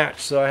this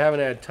match, so I haven't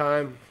had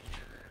time.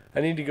 I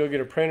need to go get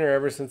a printer.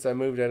 Ever since I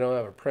moved, I don't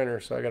have a printer,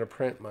 so I got to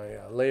print my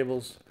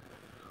labels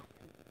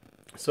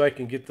so I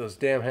can get those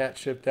damn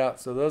hats shipped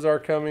out. So those are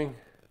coming.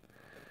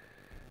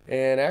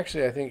 And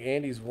actually, I think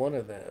Andy's one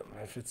of them,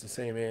 if it's the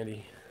same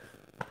Andy.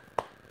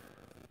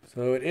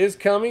 So it is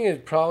coming. It'll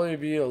probably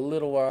be a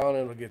little while, and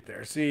it'll get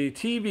there. See,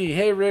 TB,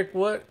 hey, Rick,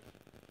 what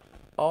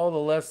all the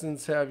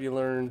lessons have you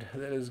learned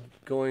that is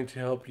going to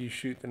help you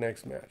shoot the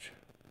next match?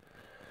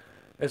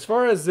 As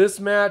far as this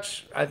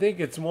match, I think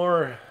it's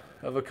more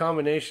of a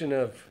combination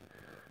of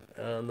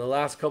the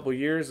last couple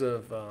years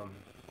of...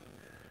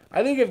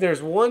 I think if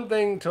there's one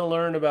thing to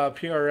learn about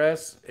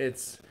PRS,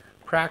 it's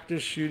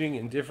practice shooting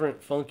in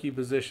different funky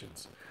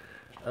positions.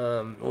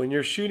 When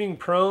you're shooting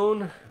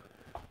prone,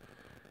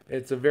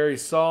 it's a very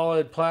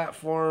solid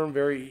platform,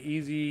 very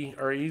easy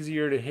or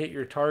easier to hit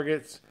your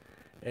targets,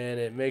 and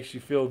it makes you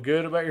feel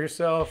good about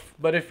yourself.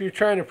 But if you're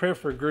trying to print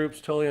for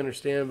groups, totally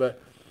understand.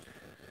 But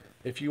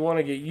if you want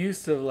to get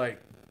used to like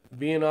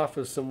being off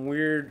of some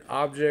weird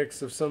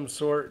objects of some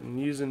sort and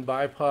using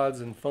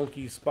bipods and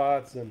funky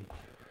spots and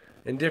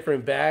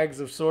different bags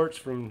of sorts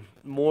from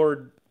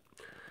more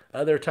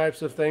other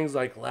types of things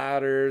like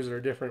ladders or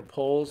different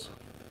poles,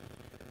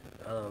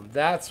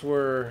 that's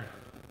where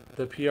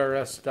the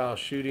PRS style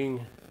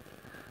shooting,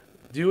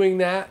 doing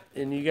that,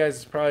 and you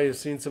guys probably have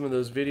seen some of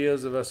those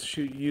videos of us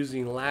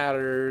using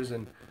ladders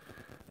and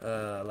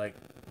like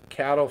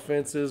cattle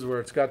fences where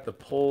it's got the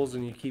poles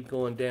and you keep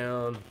going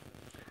down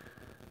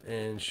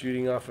and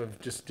shooting off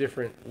of just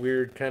different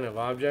weird kind of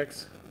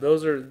objects.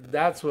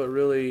 That's what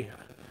really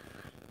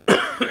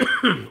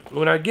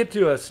when I get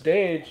to a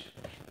stage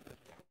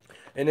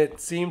and it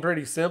seemed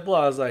pretty simple,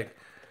 I was like,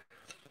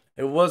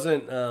 it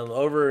wasn't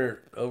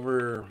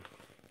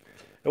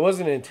it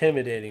wasn't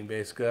intimidating,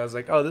 basically. I was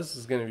like, oh, this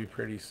is going to be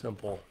pretty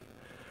simple.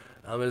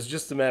 It was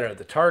just a matter of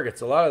the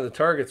targets. A lot of the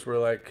targets were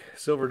like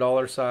silver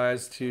dollar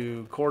size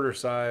to quarter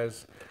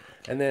size.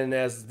 And then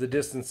as the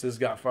distances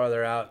got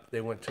farther out,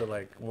 they went to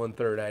like 1/3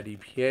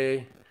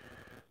 IDPA.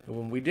 And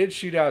when we did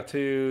shoot out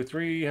to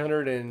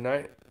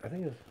 309, I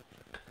think it was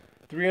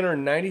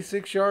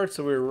 396 yards,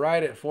 so we were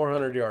right at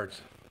 400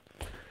 yards.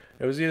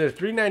 It was either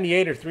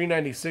 398 or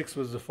 396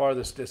 was the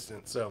farthest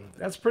distance. So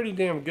that's pretty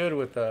damn good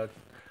with a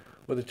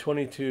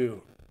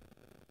 22.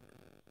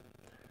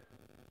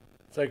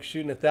 It's like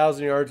shooting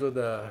 1,000 yards with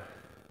a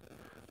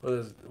with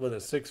a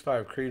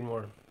 6.5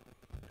 Creedmoor.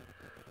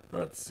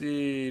 Let's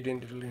see.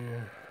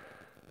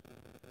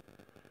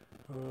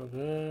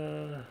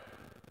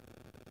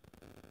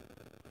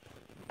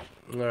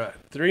 All right,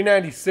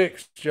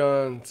 396.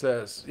 John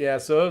says, yeah.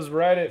 So it was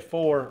right at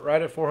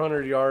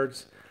 400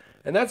 yards,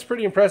 and that's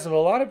pretty impressive. A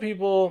lot of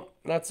people,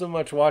 not so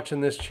much watching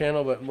this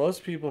channel, but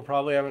most people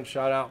probably haven't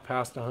shot out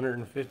past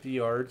 150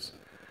 yards.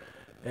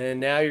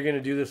 And now you're going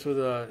to do this with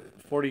a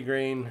 40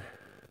 grain,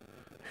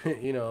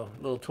 you know,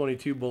 little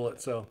 22 bullet.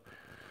 So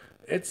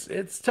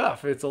it's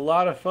tough. It's a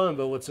lot of fun,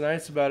 but what's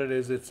nice about it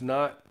is it's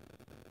not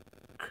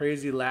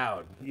crazy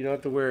loud. You don't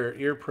have to wear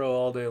ear pro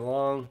all day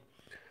long.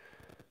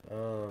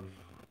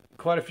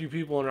 Quite a few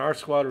people in our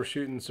squad were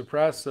shooting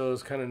suppressed, so it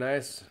was kind of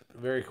nice,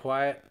 very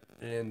quiet,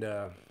 and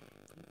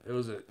it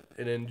was an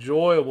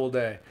enjoyable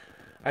day.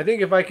 I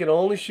think if I could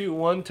only shoot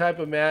one type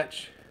of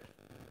match,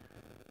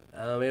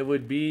 it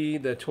would be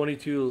the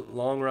 22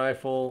 long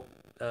rifle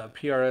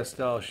PRS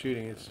style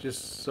shooting. It's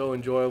just so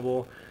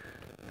enjoyable.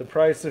 The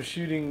price of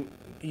shooting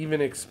even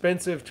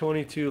expensive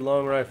 22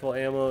 long rifle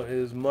ammo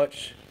is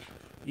much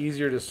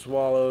easier to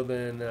swallow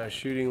than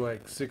shooting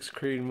like 6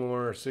 Creedmoor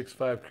or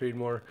 6.5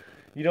 Creedmoor.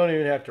 You don't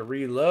even have to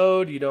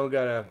reload. You don't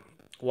gotta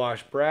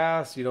wash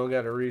brass. You don't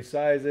gotta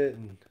resize it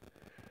and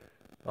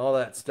all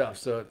that stuff.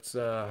 So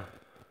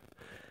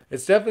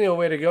it's definitely a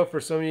way to go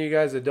for some of you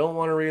guys that don't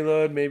want to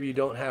reload. Maybe you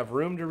don't have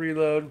room to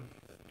reload.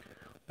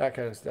 That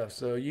kind of stuff.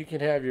 So you can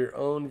have your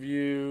own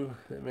view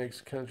that makes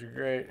the country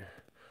great.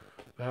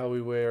 How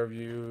we weigh our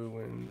view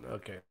when,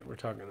 okay, we're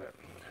talking that.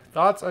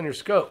 Thoughts on your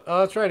scope?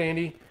 Oh, that's right,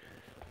 Andy.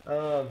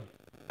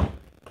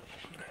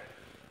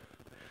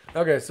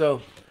 Okay,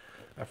 so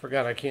I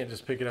forgot I can't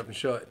just pick it up and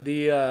show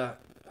it.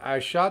 I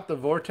shot the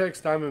Vortex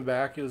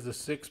Diamondback. It was a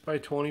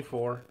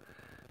 6x24.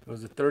 It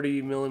was a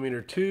 30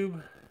 millimeter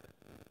tube.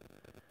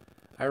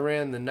 I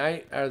ran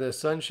the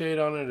sunshade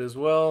on it as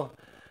well,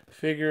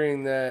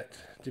 figuring that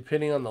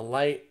depending on the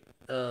light,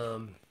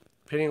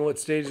 depending on what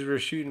stages we're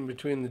shooting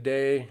between the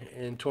day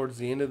and towards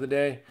the end of the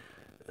day,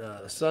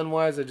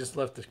 sun-wise, I just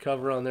left the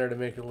cover on there to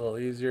make it a little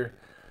easier.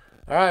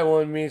 All right,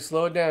 one me,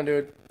 slow it down,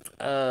 dude.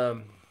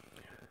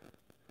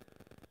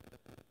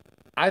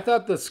 I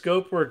thought the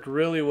scope worked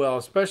really well,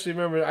 especially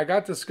remember I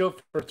got the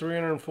scope for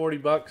 340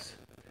 bucks.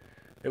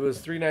 It was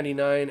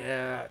 $3.99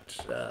 at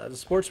the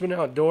Sportsman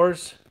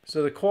Outdoors.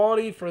 So the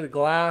quality for the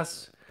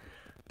glass,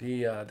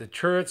 the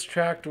turrets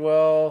tracked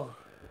well,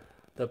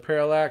 the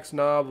parallax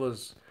knob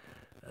was,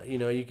 you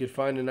know, you could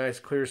find a nice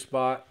clear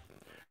spot,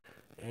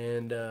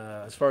 and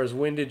as far as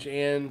windage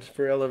and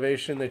for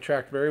elevation, they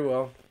tracked very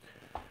well.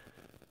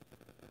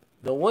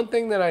 The one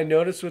thing that I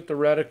noticed with the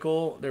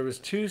reticle, there was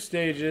 2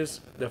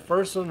 stages. The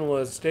first one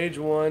was stage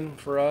 1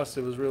 for us.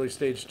 It was really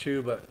stage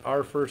 2, but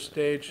our first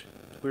stage,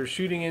 we were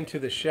shooting into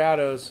the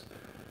shadows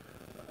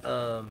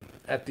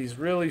at these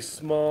really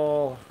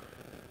small,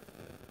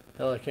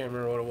 hell, I can't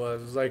remember what it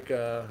was. It was like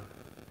a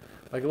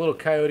little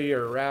coyote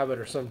or a rabbit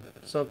or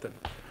something.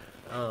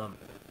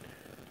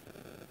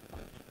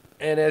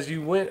 And as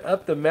you went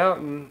up the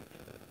mountain,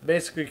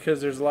 basically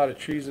because there's a lot of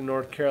trees in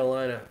North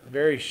Carolina,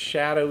 very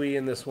shadowy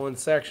in this one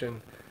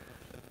section,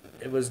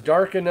 it was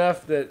dark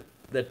enough that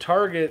the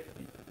targets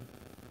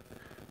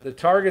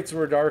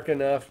were dark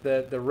enough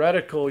that the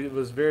reticle, it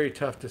was very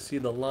tough to see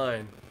the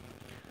line.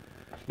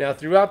 Now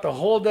throughout the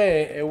whole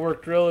day it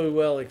worked really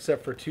well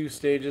except for 2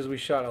 stages. We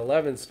shot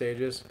 11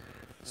 stages.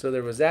 So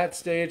there was that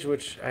stage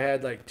which I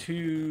had like I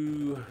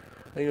think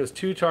it was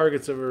 2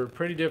 targets that were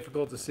pretty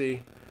difficult to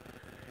see.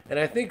 And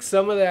I think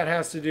some of that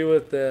has to do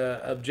with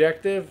the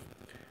objective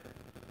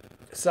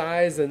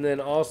size and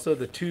then also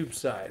the tube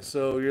size.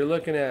 So you're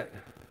looking at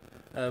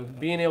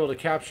being able to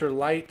capture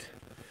light.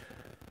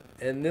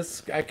 And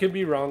this, I could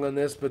be wrong on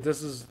this, but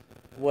this is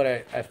what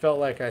I felt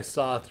like I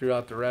saw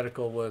throughout the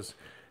reticle was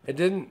it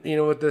didn't, you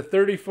know, with the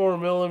 34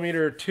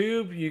 millimeter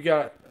tube, you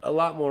got a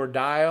lot more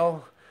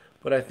dial,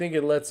 but I think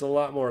it lets a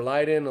lot more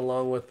light in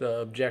along with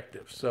the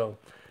objective. So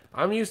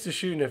I'm used to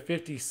shooting a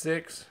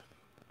 56,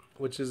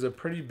 which is a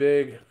pretty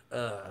big,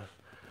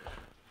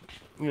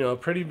 you know, a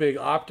pretty big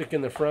optic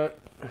in the front.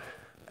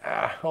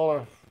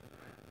 Hold on,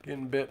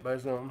 getting bit by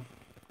something.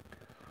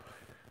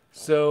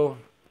 So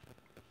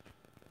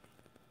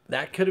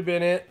that could have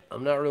been it.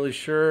 I'm not really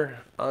sure.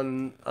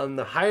 On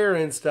the higher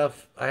end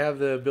stuff, I have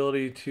the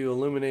ability to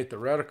illuminate the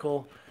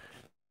reticle,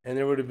 and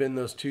there would have been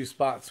those 2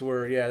 spots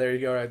where, yeah, there you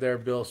go, right there,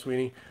 Bill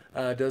Sweeney.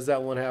 Does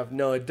that one have?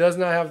 No, it does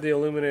not have the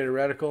illuminated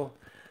reticle.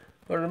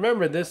 But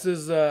remember, this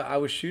is, I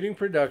was shooting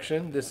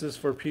production. This is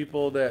for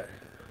people that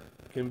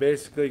can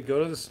basically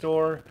go to the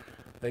store,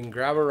 they can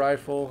grab a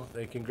rifle,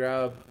 they can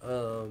grab,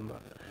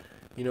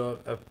 you know,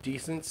 a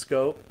decent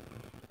scope,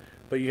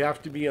 but you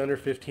have to be under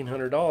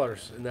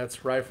 $1,500, and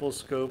that's rifle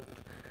scope.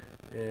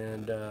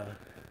 And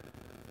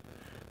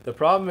the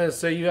problem is,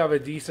 say you have a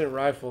decent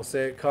rifle,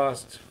 say it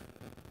costs,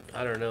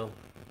 I don't know,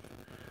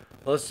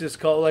 let's just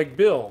call it like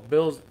Bill.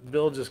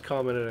 Bill just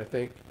commented, I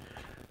think.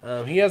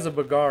 He has a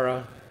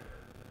Bagara.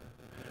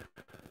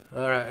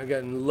 All right, I'm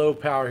getting low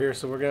power here,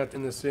 so we're gonna have to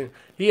end this soon.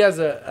 He has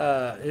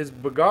his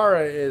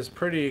Bagara is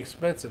pretty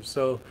expensive,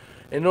 so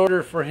in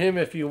order for him,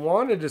 if he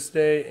wanted to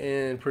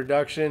stay in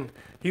production,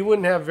 he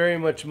wouldn't have very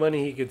much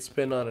money he could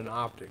spend on an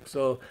optic.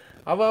 So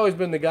I've always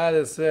been the guy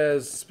that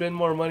says spend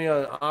more money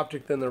on an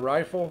optic than the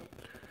rifle,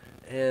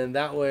 and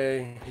that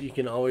way you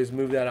can always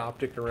move that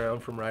optic around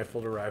from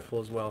rifle to rifle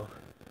as well.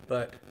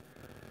 But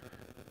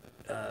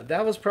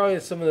that was probably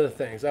some of the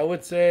things. I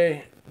would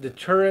say the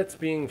turrets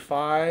being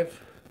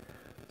 5.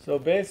 So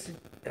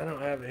basically, I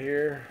don't have it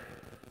here,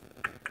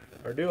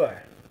 or do I?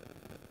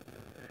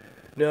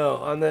 No,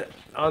 on the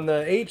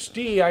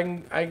HD,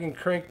 I can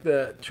crank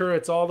the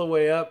turrets all the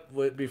way up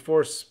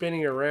before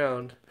spinning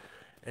around,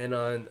 and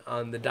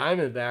on the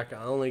Diamondback,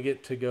 I only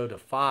get to go to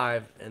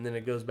 5, and then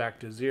it goes back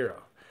to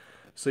 0.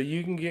 So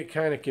you can get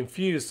kind of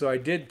confused. So I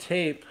did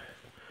tape.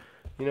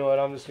 You know what?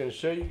 I'm just going to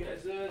show you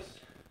guys this.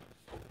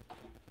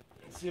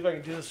 Let's see if I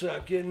can do this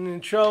without getting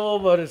in trouble.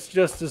 But it's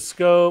just a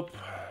scope.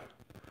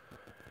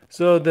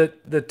 So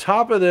the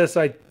top of this,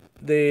 you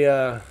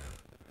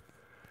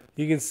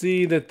can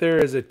see that there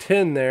is a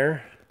 10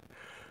 there.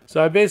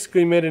 So I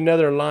basically made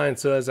another line.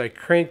 So as I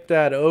cranked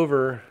that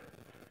over,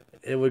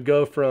 it would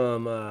go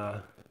from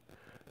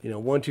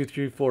 1, 2,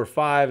 3, 4,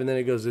 5, and then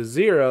it goes to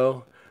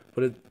 0.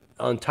 But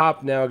on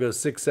top now it goes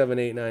 6, 7,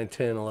 8, 9,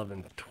 10,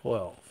 11,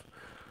 12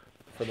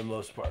 for the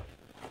most part.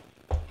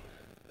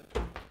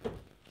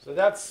 So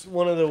that's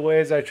one of the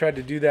ways I tried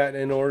to do that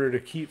in order to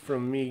keep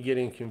from me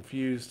getting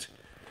confused.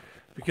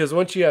 Because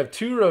once you have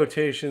 2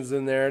 rotations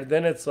in there,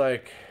 then it's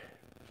like,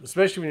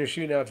 especially when you're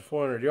shooting out to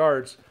 400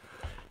 yards,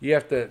 you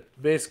have to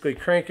basically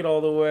crank it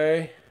all the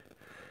way.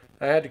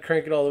 I had to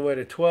crank it all the way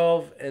to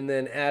 12 and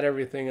then add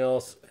everything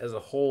else as a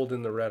hold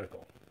in the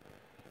reticle.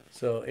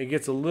 So it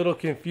gets a little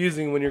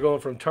confusing when you're going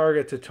from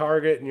target to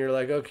target and you're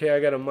like, okay, I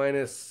got a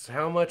minus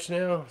how much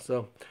now?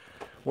 So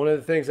one of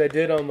the things I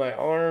did on my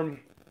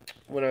arm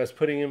when I was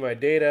putting in my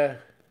data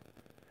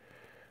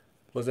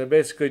was I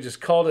basically just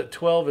called it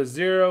 12 as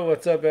 0,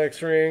 what's up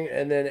X-ring,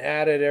 and then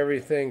added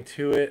everything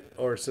to it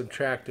or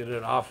subtracted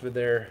it off of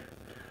there.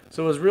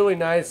 So it was really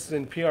nice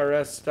in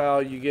PRS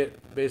style. You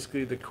get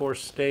basically the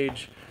course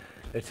stage.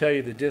 They tell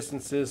you the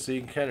distances so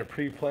you can kind of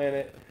pre-plan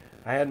it.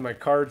 I had my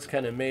cards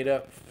kind of made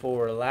up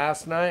for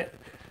last night.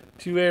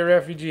 2A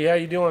Refugee, how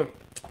you doing?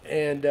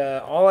 And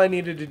all I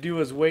needed to do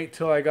was wait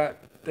till I got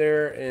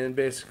there and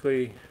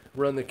basically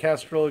run the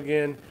Kestrel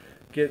again,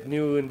 get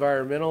new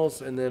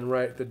environmentals, and then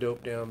write the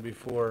dope down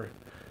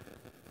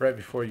right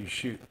before you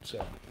shoot.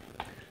 So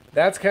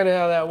that's kind of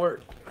how that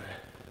worked.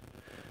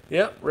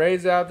 Yep,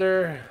 Ray's out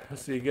there.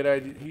 Let's see, good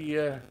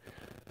idea.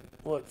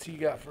 What's he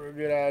got for a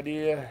good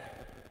idea?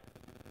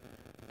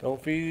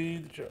 Don't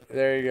feed.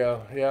 There you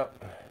go.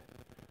 Yep.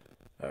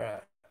 All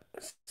right.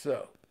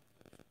 So,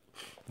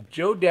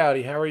 Joe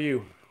Dowdy, how are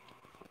you?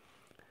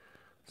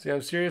 See,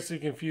 I'm seriously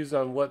confused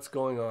on what's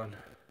going on.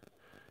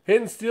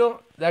 Hidden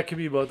Steel, that could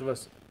be both of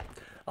us.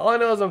 All I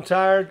know is I'm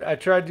tired. I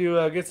tried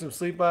to get some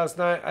sleep last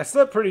night. I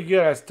slept pretty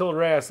good. I told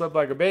Ray I slept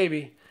like a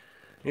baby.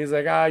 He's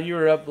like, you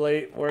were up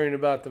late worrying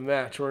about the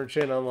match, weren't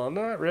you? And I'm like,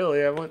 not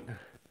really.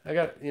 I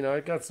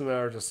got some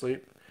hours of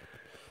sleep.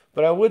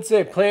 But I would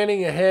say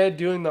planning ahead,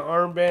 doing the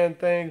armband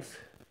things,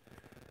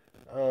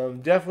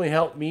 definitely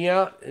helped me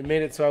out. It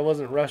made it so I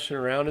wasn't rushing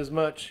around as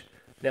much.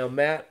 Now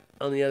Matt,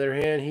 on the other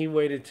hand, he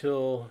waited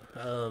till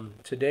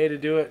today to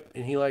do it,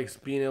 and he likes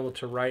being able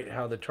to write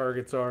how the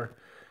targets are.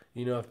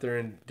 You know, if they're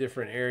in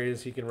different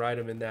areas, he can write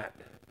them in that,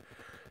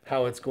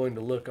 how it's going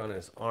to look on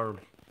his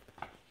arm,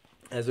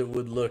 as it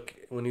would look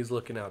when he's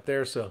looking out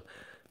there. So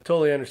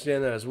totally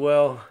understand that as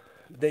well.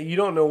 That you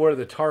don't know where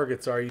the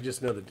targets are, you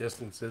just know the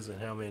distances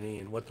and how many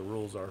and what the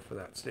rules are for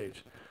that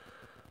stage.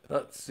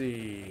 Let's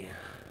see.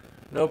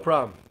 No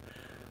problem.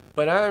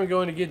 But I'm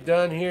going to get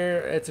done here.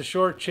 It's a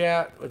short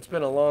chat. It's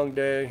been a long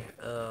day.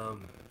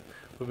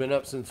 We've been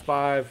up since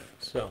 5.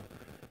 So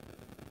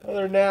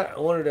other than that, I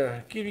wanted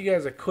to give you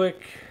guys a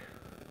quick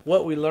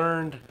what we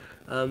learned.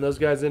 Those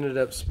guys ended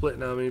up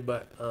splitting on me,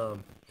 but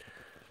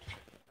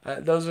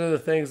those are the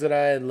things that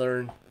I had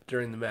learned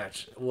during the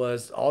match.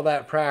 Was all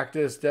that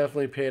practice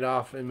definitely paid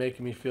off in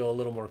making me feel a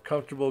little more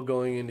comfortable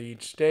going into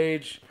each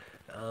stage.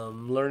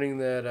 Learning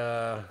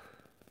that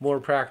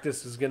more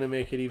practice is going to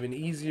make it even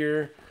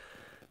easier.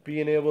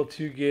 Being able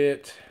to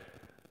get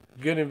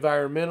good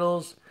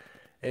environmentals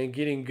and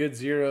getting good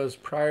zeros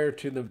prior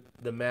to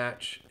the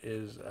match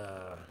is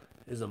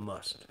a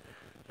must.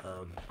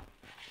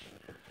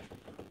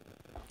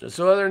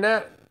 So other than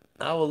that,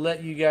 I will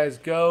let you guys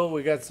go.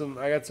 I got some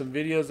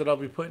videos that I'll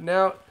be putting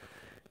out.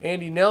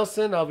 Andy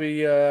Nelson, I'll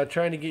be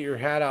trying to get your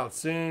hat out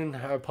soon.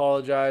 I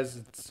apologize.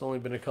 It's only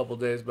been a couple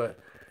days, but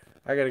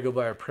I got to go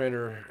buy a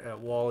printer at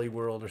Wally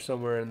World or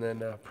somewhere and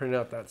then print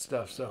out that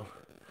stuff. So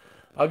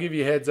I'll give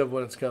you a heads up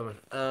when it's coming.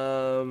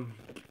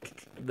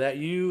 That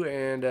you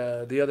and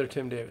the other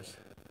Tim Davis.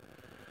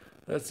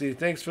 Let's see.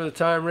 Thanks for the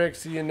time, Rick.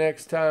 See you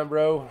next time,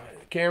 bro.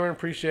 Cameron,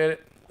 appreciate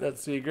it.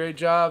 Let's see. Great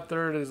job.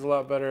 3rd is a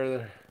lot better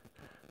than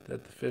the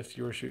 5th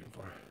you were shooting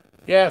for.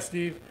 Yeah,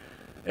 Steve.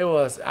 It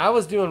was. I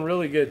was doing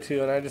really good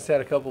too, and I just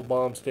had a couple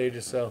bomb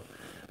stages, so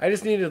I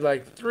just needed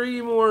like 4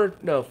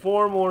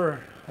 more.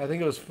 I I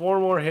think it was 4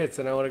 more hits,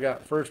 and I would have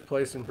got first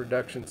place in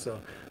production.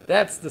 So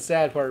that's the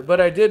sad part.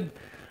 But I did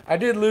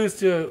lose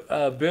to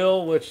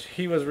Bill, which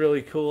he was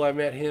really cool. I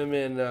met him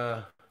in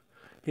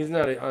he's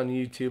not on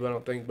YouTube, I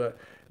don't think, but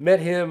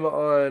met him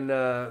on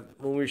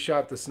when we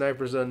shot the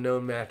Snipers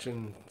Unknown match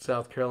in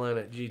South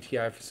Carolina at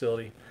GTI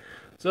facility.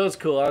 So it was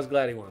cool. I was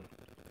glad he won.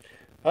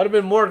 I'd have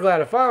been more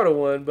glad if I would have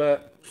won,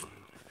 but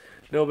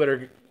no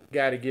better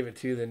guy to give it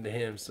to than to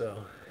him.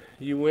 So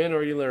you win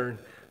or you learn.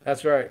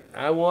 That's right.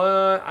 I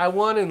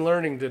won in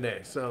learning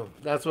today. So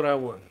that's what I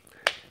won.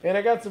 And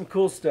I got some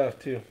cool stuff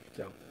too.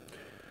 So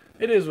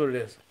it is what it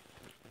is.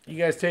 You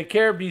guys take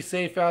care. Be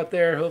safe out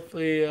there.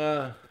 Hopefully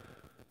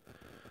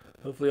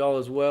all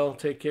is well.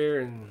 Take care,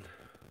 and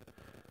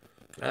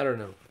I don't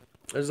know.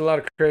 There's a lot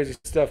of crazy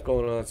stuff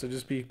going on, so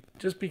just be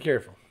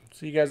careful.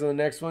 See you guys on the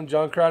next one.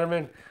 John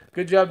Kreiderman,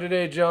 good job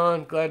today,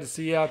 John. Glad to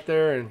see you out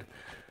there, and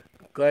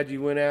glad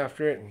you went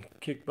after it and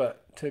kicked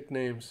butt, took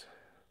names.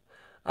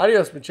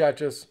 Adios,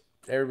 muchachos.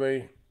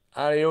 Everybody,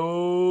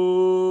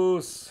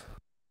 adios.